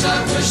times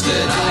I wish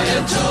that I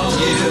had told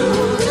you.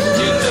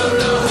 You don't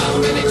know how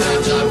many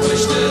times I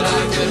wish that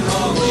I could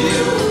hold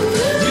you.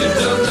 You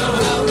don't know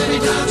how many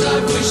times I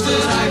wish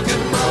that I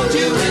could mold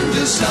you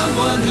into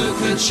someone who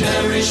could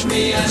cherish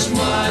me as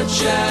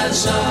much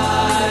as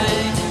I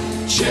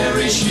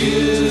cherish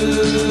you.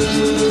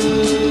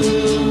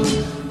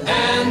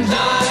 And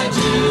I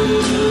do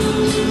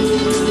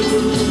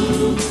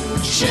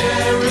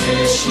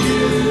cherish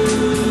you.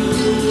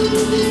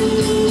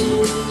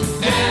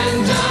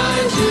 And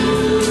I do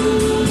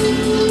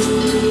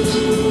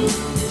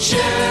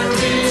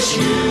cherish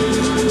you.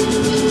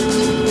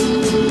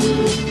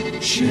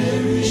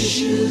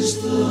 Cherish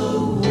is the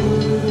word.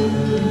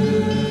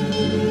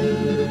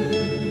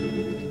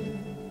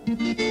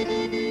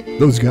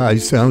 Those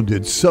guys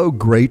sounded so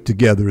great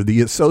together. The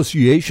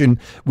Association,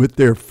 with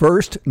their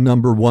first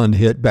 #1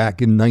 hit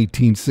back in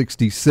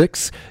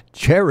 1966,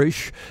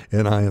 Cherish.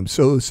 And I am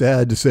so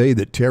sad to say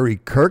that Terry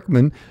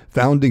Kirkman,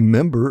 founding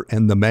member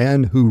and the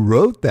man who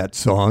wrote that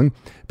song,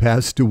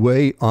 passed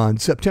away on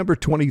September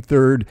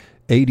 23rd,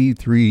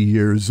 83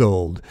 years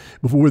old.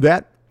 Before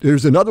that,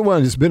 there's another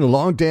one. It's been a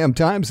long damn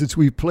time since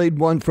we've played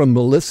one from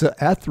Melissa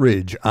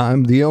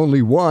Etheridge-I'm the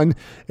Only One.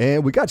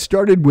 And we got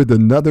started with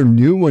another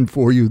new one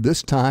for you,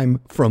 this time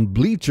from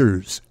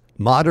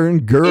Bleachers-Modern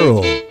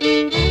Girl.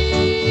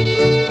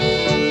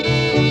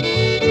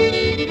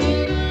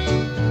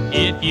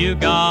 If you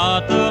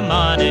got the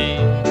money,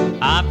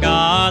 I've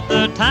got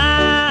the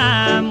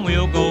time.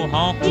 We'll go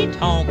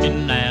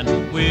honky-tonkin'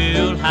 and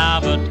we'll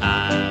have a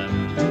time.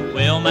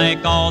 We'll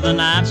make all the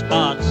night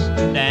spots,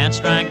 dance,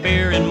 drink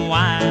beer and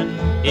wine.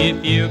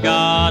 If you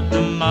got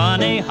the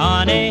money,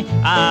 honey,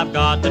 I've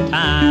got the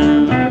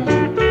time.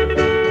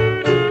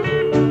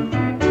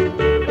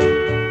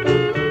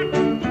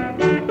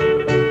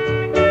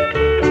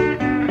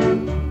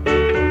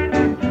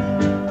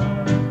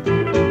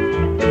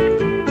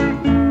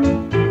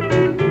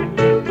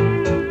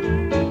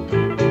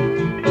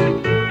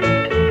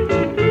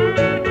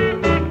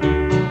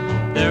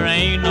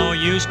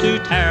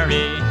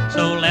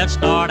 Let's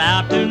start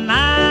out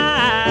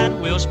tonight.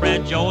 We'll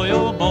spread joy,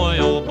 oh boy,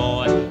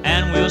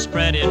 and we'll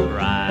spread it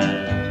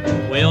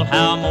bright. We'll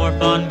have more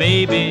fun,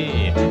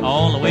 baby,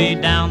 all the way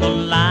down the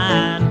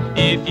line.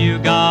 If you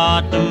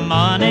got the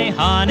money,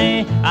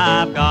 honey,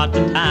 I've got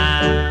the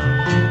time.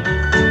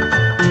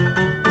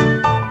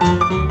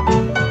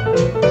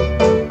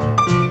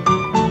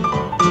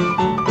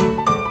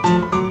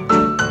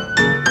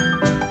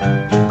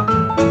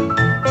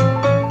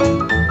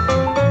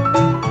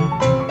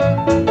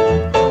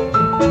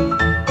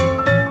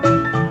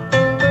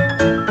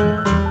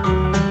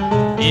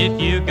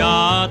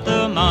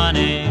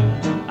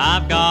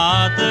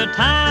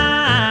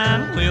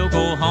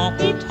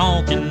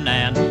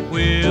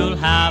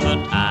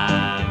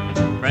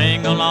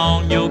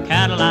 along your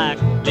Cadillac,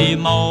 leave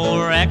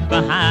more wrecks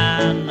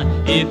behind.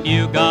 If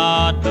you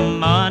got the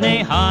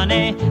money,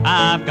 honey,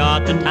 I've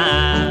got the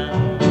time.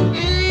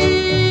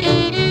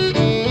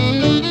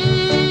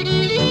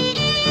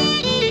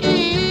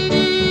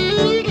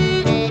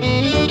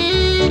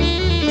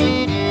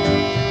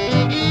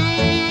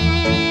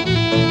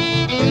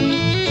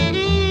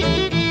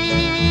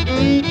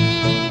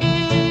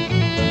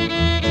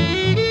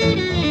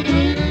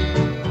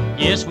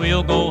 Yes,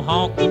 we'll go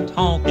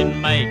honky-tonk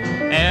and make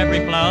every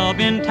club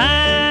in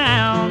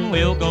town.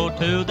 We'll go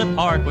to the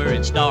park where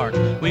it's dark,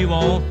 we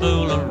won't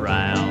fool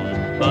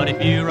around. But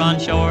if you run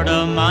short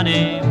of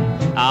money,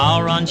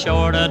 I'll run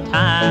short of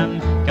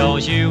time.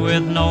 'Cause you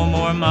with no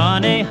more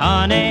money,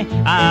 honey,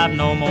 I've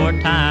no more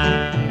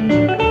time.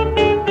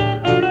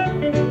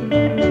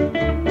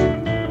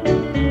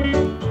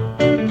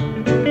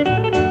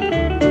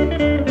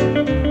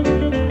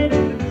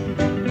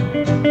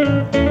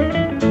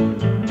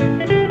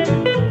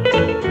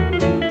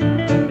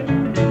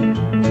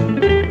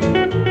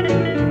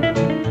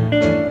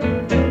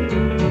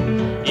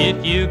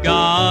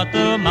 Got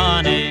the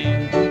money,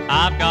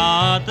 I've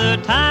got the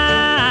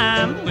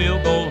time.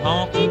 We'll go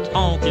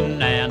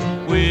honky-tonkin' and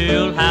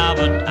we'll have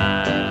a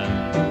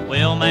time.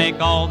 We'll make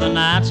all the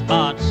night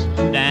spots,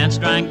 dance,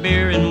 drink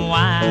beer and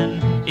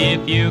wine.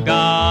 If you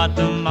got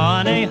the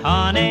money,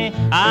 honey,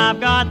 I've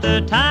got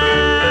the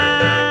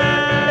time.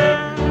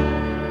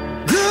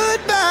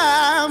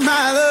 Goodbye,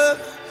 my love,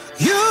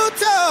 you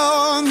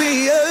tore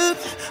me up.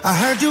 I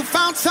heard you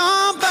found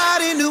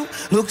somebody new.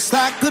 Looks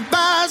like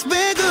goodbye's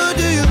been good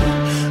to you.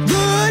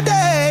 Good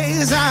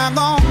days are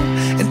gone,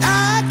 and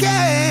I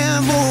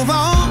can't move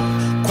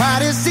on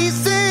quite as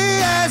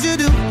easy as you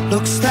do.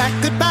 Looks like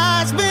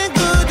goodbye's been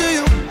good to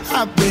you.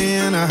 I've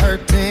been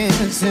hurting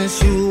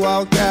since you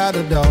walked out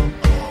the door.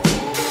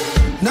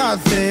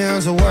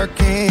 Nothing's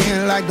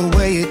working like the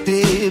way it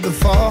did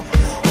before.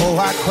 Oh,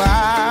 I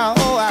cry,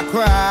 oh, I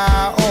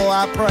cry, oh,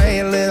 I pray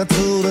a little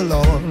to the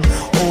Lord.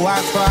 Oh,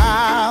 I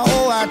try,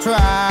 oh, I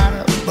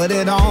try, but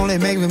it only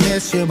makes me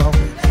miss you more.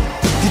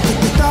 You took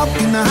the dog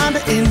in the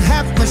Honda and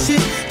half my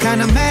shit.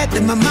 Kinda mad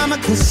that my mama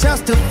can share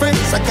still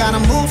friends. I gotta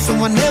move, so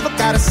I never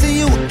gotta see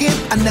you again.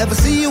 I never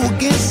see you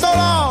again, so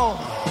long.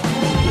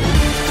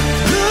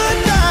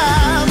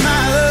 Goodbye,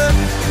 my love,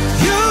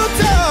 you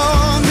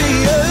tore me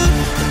up.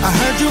 I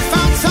heard you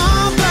found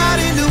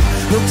somebody new.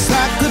 Looks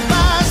like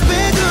goodbye's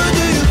been good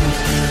to you.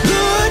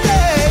 Good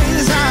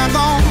days are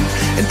gone,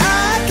 and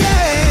I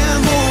can't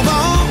move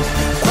on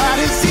quite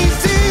as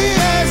easy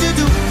as you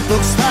do.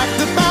 Looks like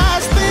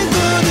goodbye's been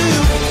good to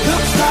you.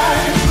 Looks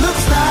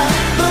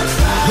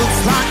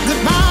like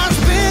goodbye's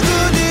been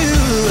good to you.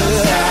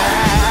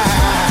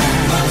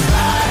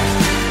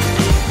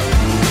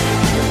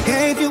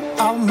 Gave you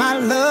all my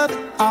love,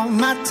 all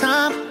my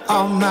time,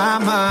 all my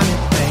money,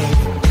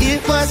 baby.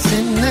 It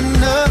wasn't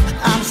enough,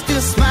 I'm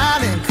still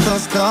smiling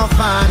 'cause the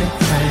funny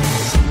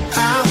things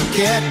I'll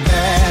get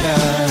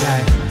better,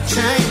 like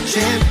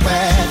changing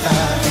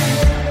weather.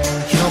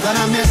 You're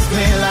gonna miss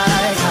me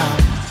like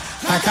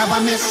how I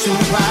miss you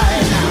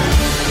right now.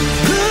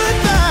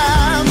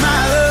 Goodbye,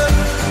 my love,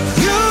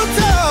 you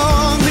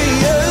tore me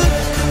up.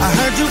 I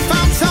heard you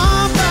found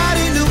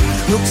somebody new.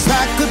 Looks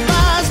like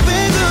goodbye's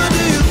been good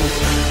to you.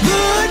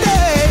 Good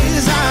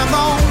days I'm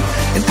on,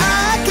 and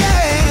I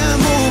can't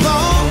move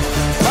on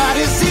quite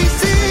as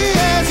easy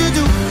as you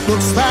do.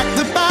 Looks like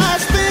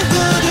goodbye's been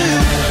good to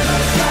you.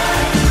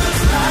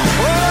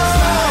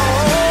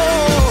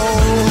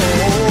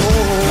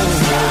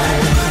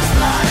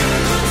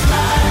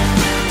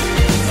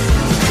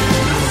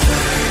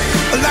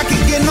 I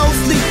can get no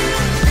sleep,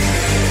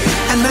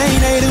 and I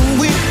ain't ate in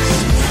weeks.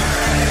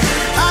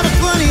 Out of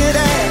plenty of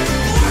that,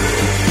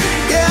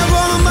 yeah, I'm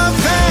rolling my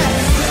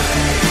fast,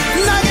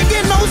 and I can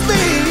get no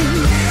sleep.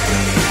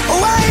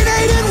 Oh, I ain't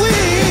ate in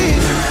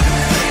weeks.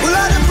 Well,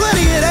 out of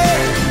plenty of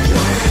that,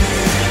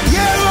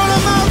 yeah,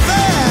 rolling my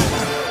fast.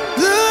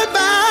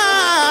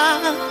 Goodbye,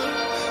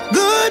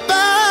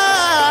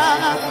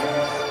 goodbye,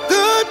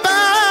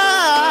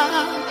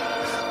 goodbye,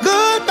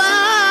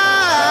 goodbye.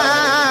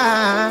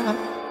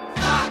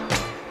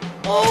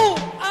 Oh,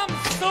 I'm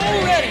so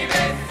ready.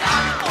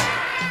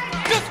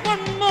 Just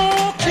one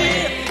more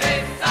kiss.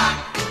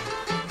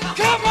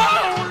 Come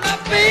on, now,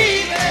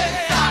 baby.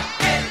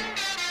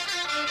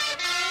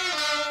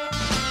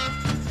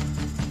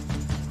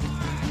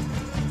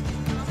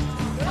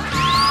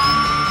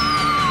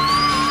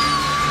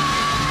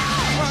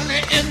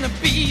 Honey in the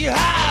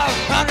beehive,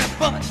 honey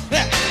bunch.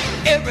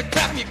 Every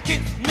time you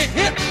kiss me,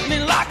 hit me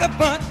like a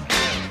bunch.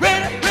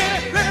 Ready,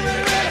 ready, ready,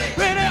 ready,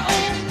 ready,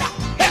 oh,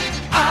 hey,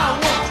 I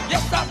want,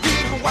 yes, I do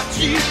what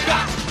you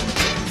got.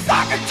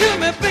 Sock it to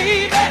me,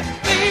 baby,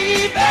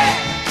 baby.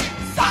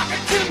 Sock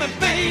it to me,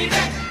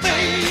 baby,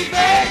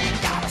 baby. You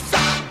gotta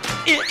sock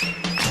it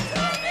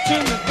to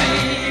me,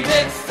 baby.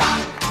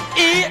 Sock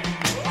it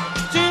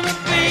to me,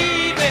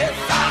 baby.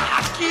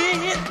 Sock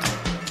it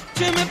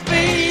to me,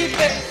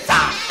 baby.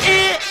 Sock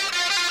it.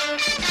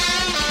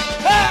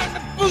 And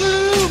the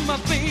blue, my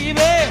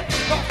baby,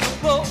 across the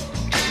floor.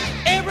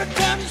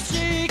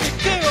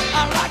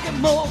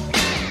 more.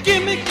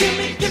 Give me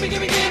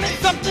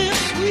something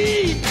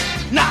sweet.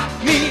 Knock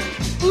me,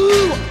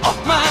 ooh,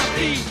 off my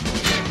feet.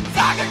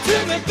 Sock it to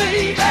me,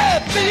 baby,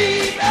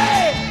 baby.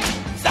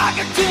 Sock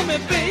it to me,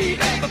 baby,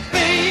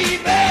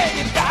 baby.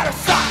 You gotta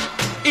sock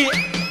it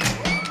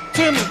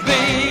to me,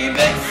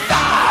 baby.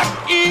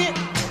 Sock it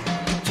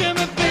to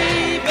me,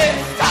 baby.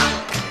 Sock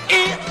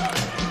it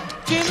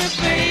to me,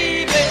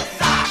 baby.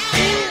 Sock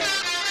it.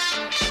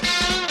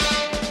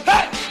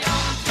 Hey!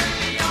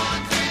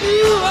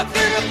 Ooh, I'm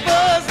feeling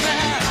buzz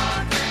now.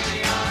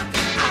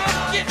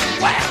 I'm getting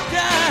whacked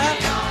out.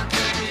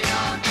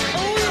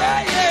 Oh,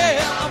 yeah,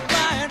 yeah, I'm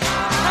flying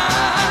high.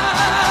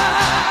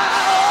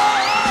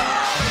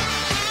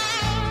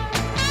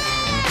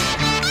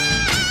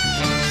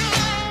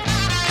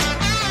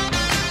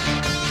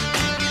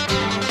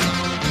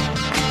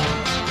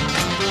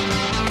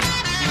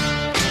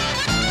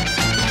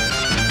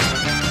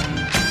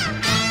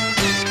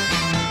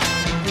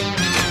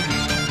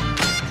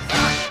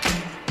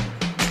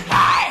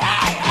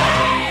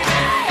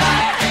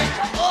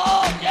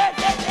 Oh, yeah,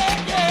 yeah,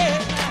 yeah, yeah.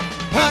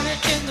 Honey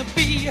in the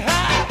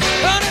beehive,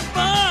 honey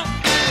bun.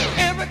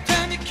 Every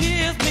time you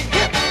kiss me,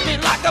 hit me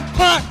like a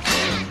punch.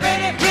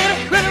 Ready,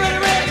 ready, ready, ready,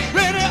 ready,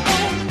 ready,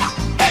 oh, now.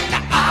 And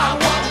now I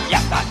want,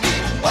 yes, I do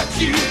what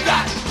you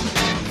got.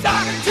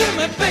 Talk it to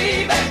me,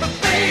 baby,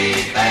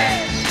 baby.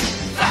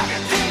 Talk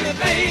it to me,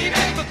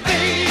 baby,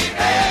 baby.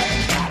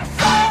 Gotta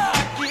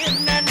suck it,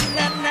 na,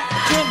 na, na,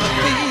 to me,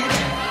 baby.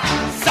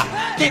 Suck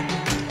it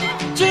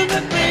to me,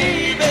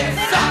 baby.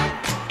 Suck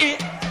it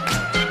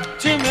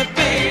to me,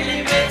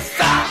 baby.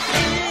 Suck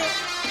it.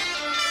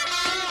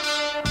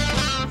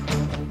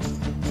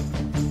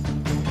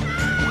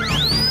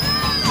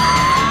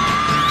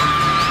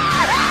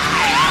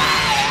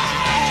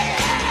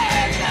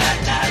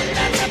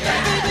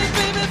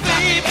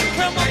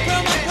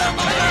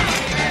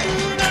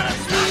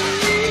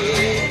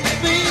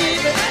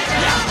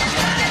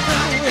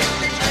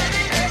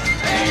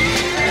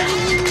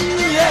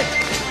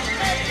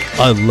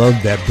 I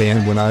loved that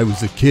band when I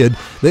was a kid.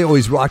 They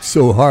always rocked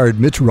so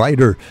hard. Mitch,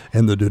 Ryder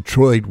and the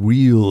Detroit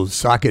Wheels,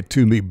 Sock It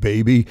To Me,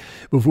 Baby.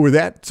 Before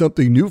that,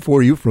 something new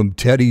for you from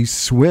Teddy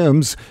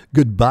Swims,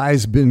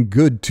 Goodbye's Been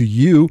Good to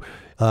You.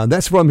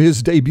 That's from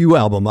his debut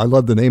album. I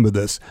love the name of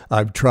this.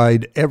 I've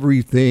Tried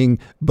Everything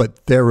But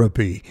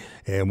Therapy.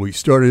 And we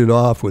started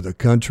off with a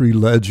country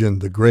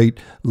legend, the great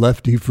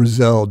Lefty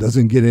Frizzell.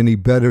 Doesn't get any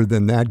better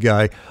than that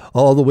guy.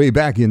 All the way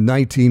back in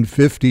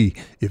 1950.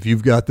 If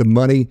you've got the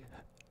money,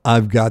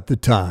 I've got the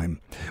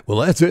time. Well,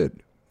 that's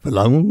it for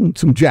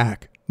Lonesome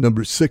Jack.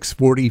 Number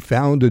 640,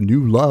 Found a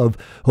New Love.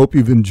 Hope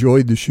you've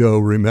enjoyed the show.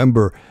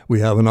 Remember,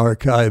 we have an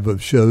archive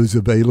of shows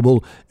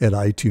available at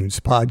iTunes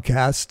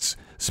Podcasts,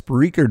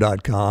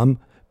 Spreaker.com,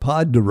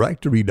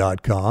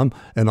 PodDirectory.com,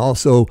 and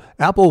also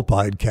Apple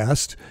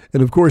Podcast.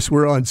 And of course,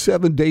 we're on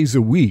 7 days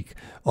a week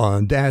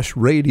on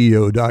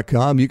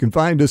 -radio.com. You can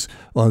find us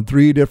on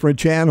 3 different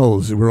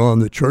channels. We're on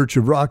the Church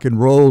of Rock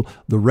and Roll,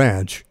 the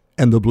Ranch,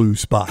 and the Blue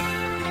Spot.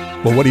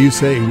 Well, what do you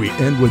say we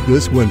end with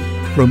this one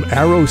from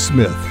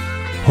Aerosmith,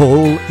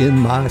 Hole in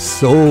My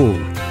Soul.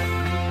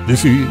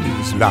 This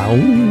is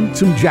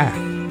Lonesome Jack.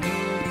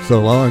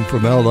 So long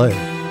from L.A.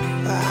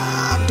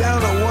 I'm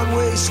down a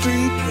one-way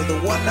street with a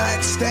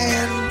one-night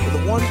stand, with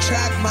a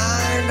one-track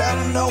mind out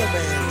of no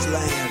man's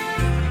land.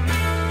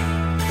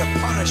 The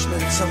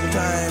punishment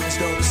sometimes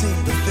don't seem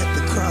to fit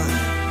the crime.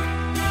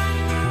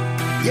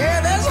 Yeah,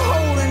 there's a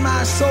hole in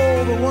my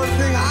soul, but one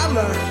thing I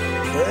learned,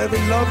 for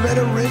every love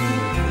letter written,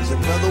 there's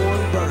another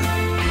one burned.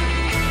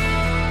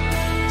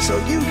 So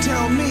you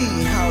tell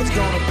me how it's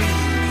gonna be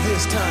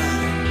this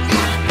time.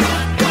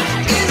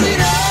 Is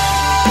it over?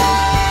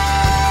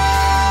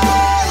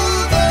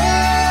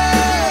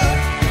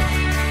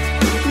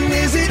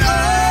 Is it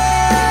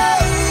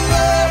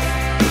over?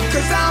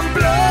 'Cause I'm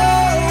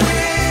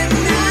blowing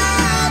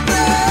out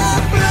the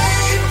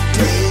flame.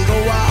 Take a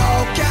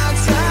walk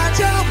outside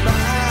your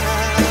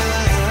mind.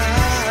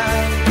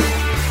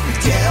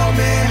 Tell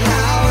me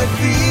how it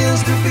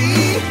feels to be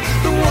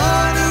the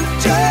one who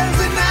turns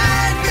the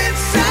knife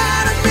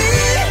inside of me.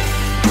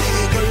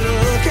 Take a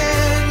look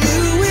and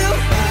you will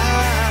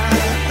find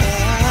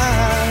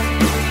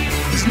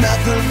there's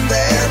nothing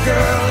there,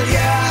 girl,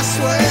 yeah, I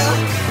swear.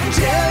 I'm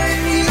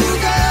telling you,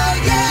 girl,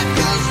 yeah,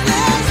 'cause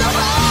there's a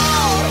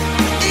hole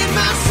in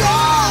my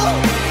soul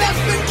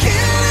that's been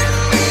killing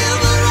me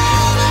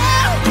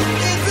forever.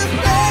 It's a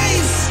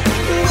place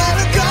where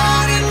the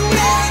garden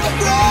never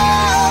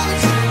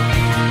grows.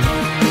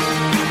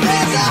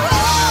 There's a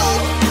hole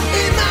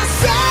in my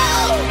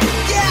soul,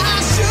 yeah, I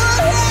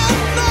should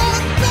have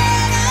known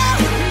better.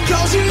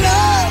 'Cause your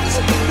love's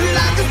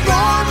like a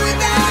thorn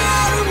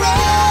without a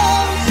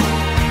rose.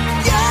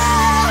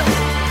 Yeah,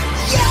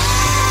 yeah.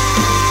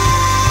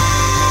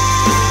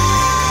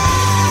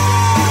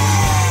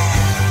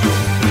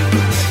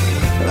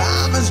 Well,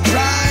 I'm as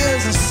dry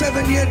as a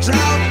 7-year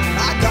drought.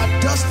 I got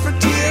dust for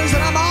tears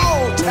and I'm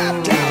all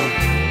tapped out.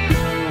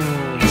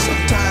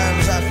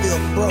 Sometimes I feel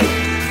broke,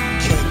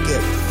 can't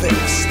get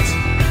fixed.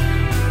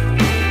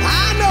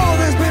 I know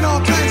there's been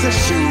all kinds of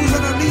shoes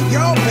underneath your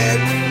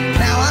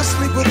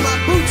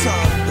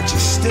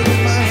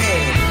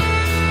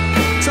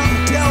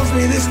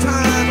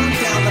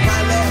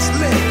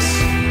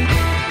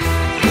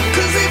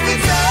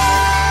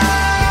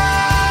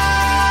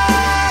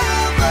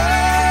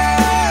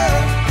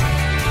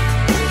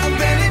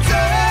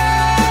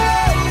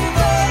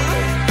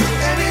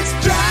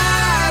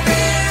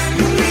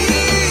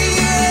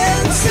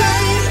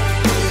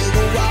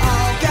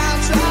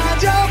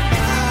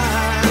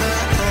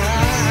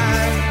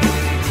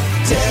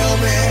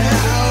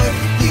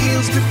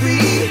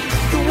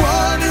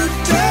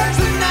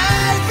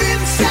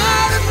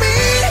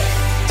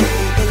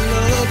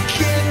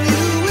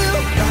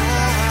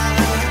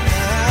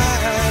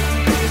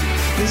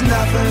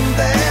nothing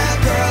there,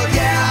 girl,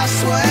 yeah, I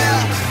swear.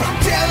 I'm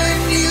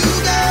telling you,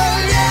 girl,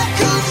 yeah,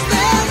 'cause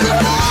there's a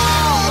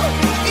hole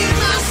in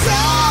my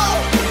soul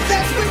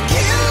that's been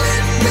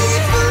killing me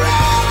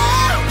forever.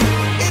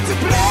 It's a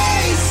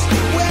place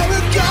where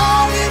a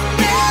garden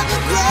never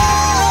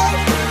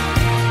grows.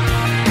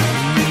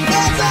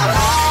 There's a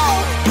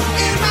hole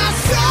in my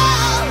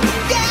soul,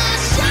 yeah,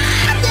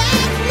 shine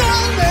that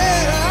number.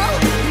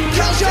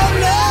 'Cause your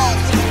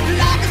love's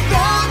like a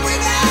thorn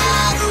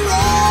without a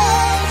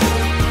rose.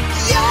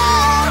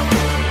 Yeah,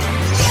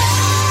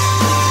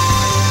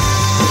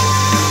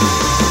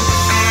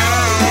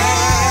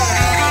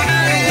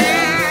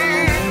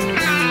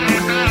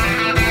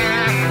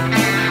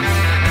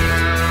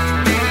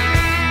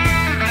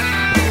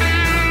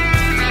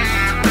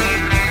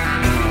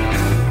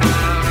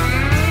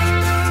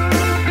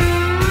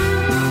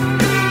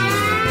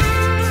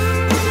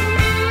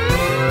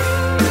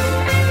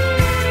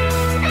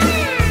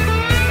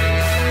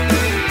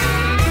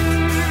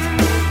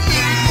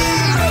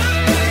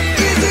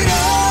 is it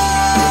over?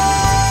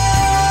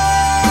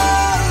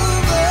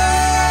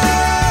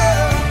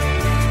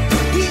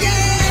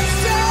 Yeah,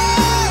 it's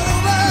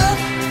over,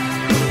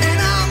 and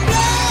I'm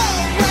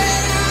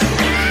blowing.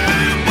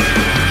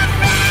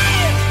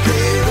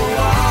 People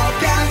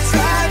walk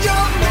outside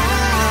your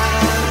mind.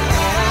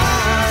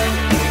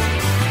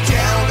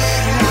 Tell me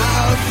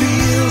how it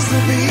feels to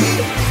be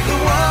the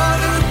one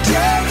who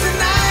turns the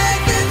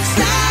knife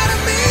inside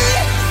of me.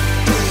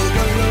 Take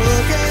a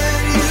look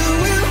and you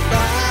will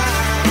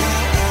find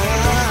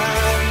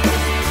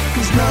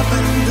there's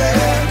nothing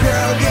there,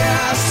 girl,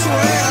 yeah, I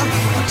swear.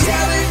 I'm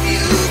telling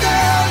you,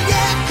 girl,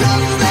 yeah,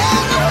 'cause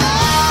there's a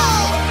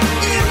hole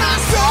in my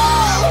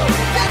soul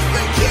that's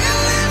been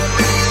killing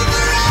me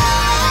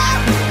forever.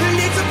 And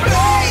it's a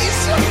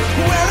place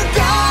where a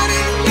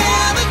garden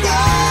never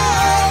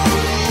goes.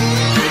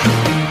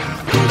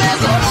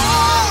 There's a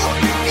hole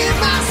in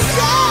my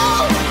soul,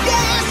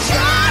 yeah,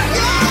 shine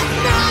your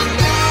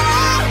number.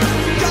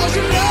 'Cause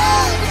your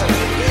love's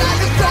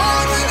like a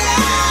thorn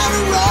without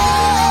a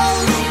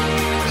rose.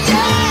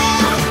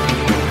 Yeah,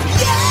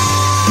 yeah,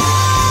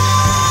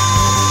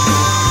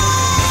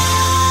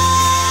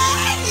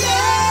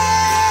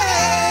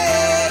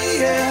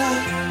 yeah.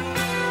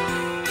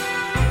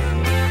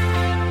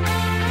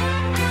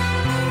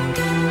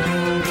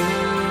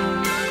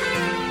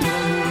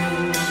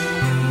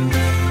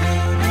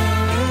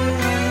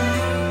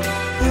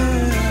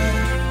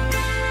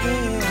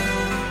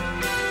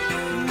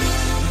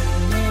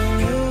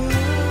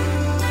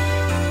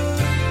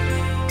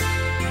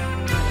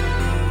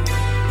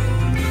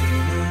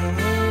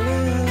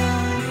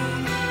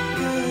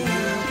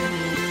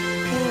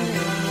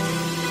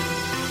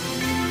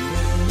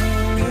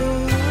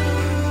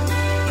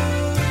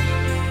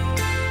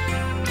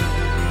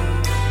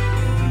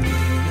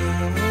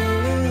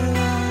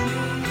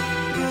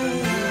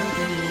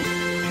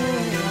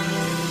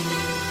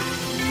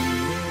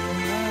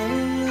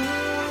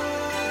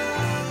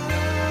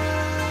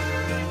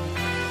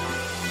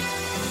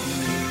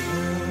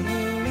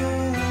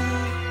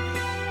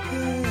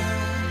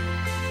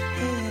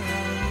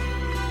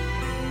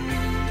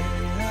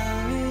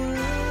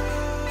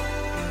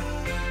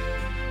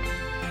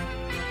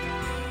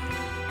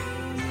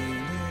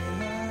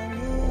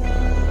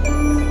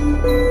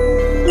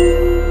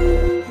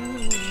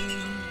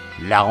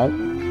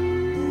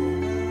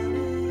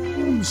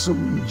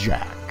 Lonesome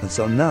Jack. And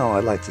so now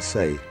I'd like to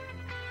say,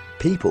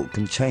 people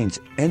can change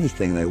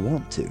anything they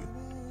want to.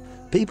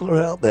 People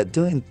are out there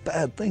doing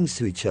bad things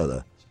to each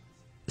other.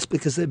 It's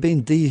because they've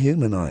been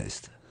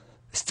dehumanized.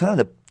 It's time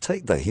to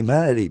take the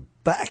humanity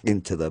back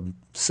into the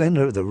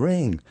center of the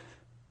ring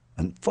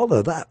and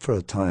follow that for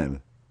a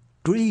time.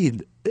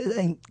 Greed, it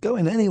ain't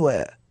going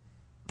anywhere.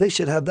 They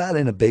should have that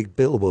in a big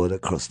billboard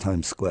across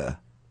Times Square.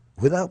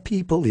 Without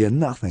people, you're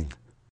nothing.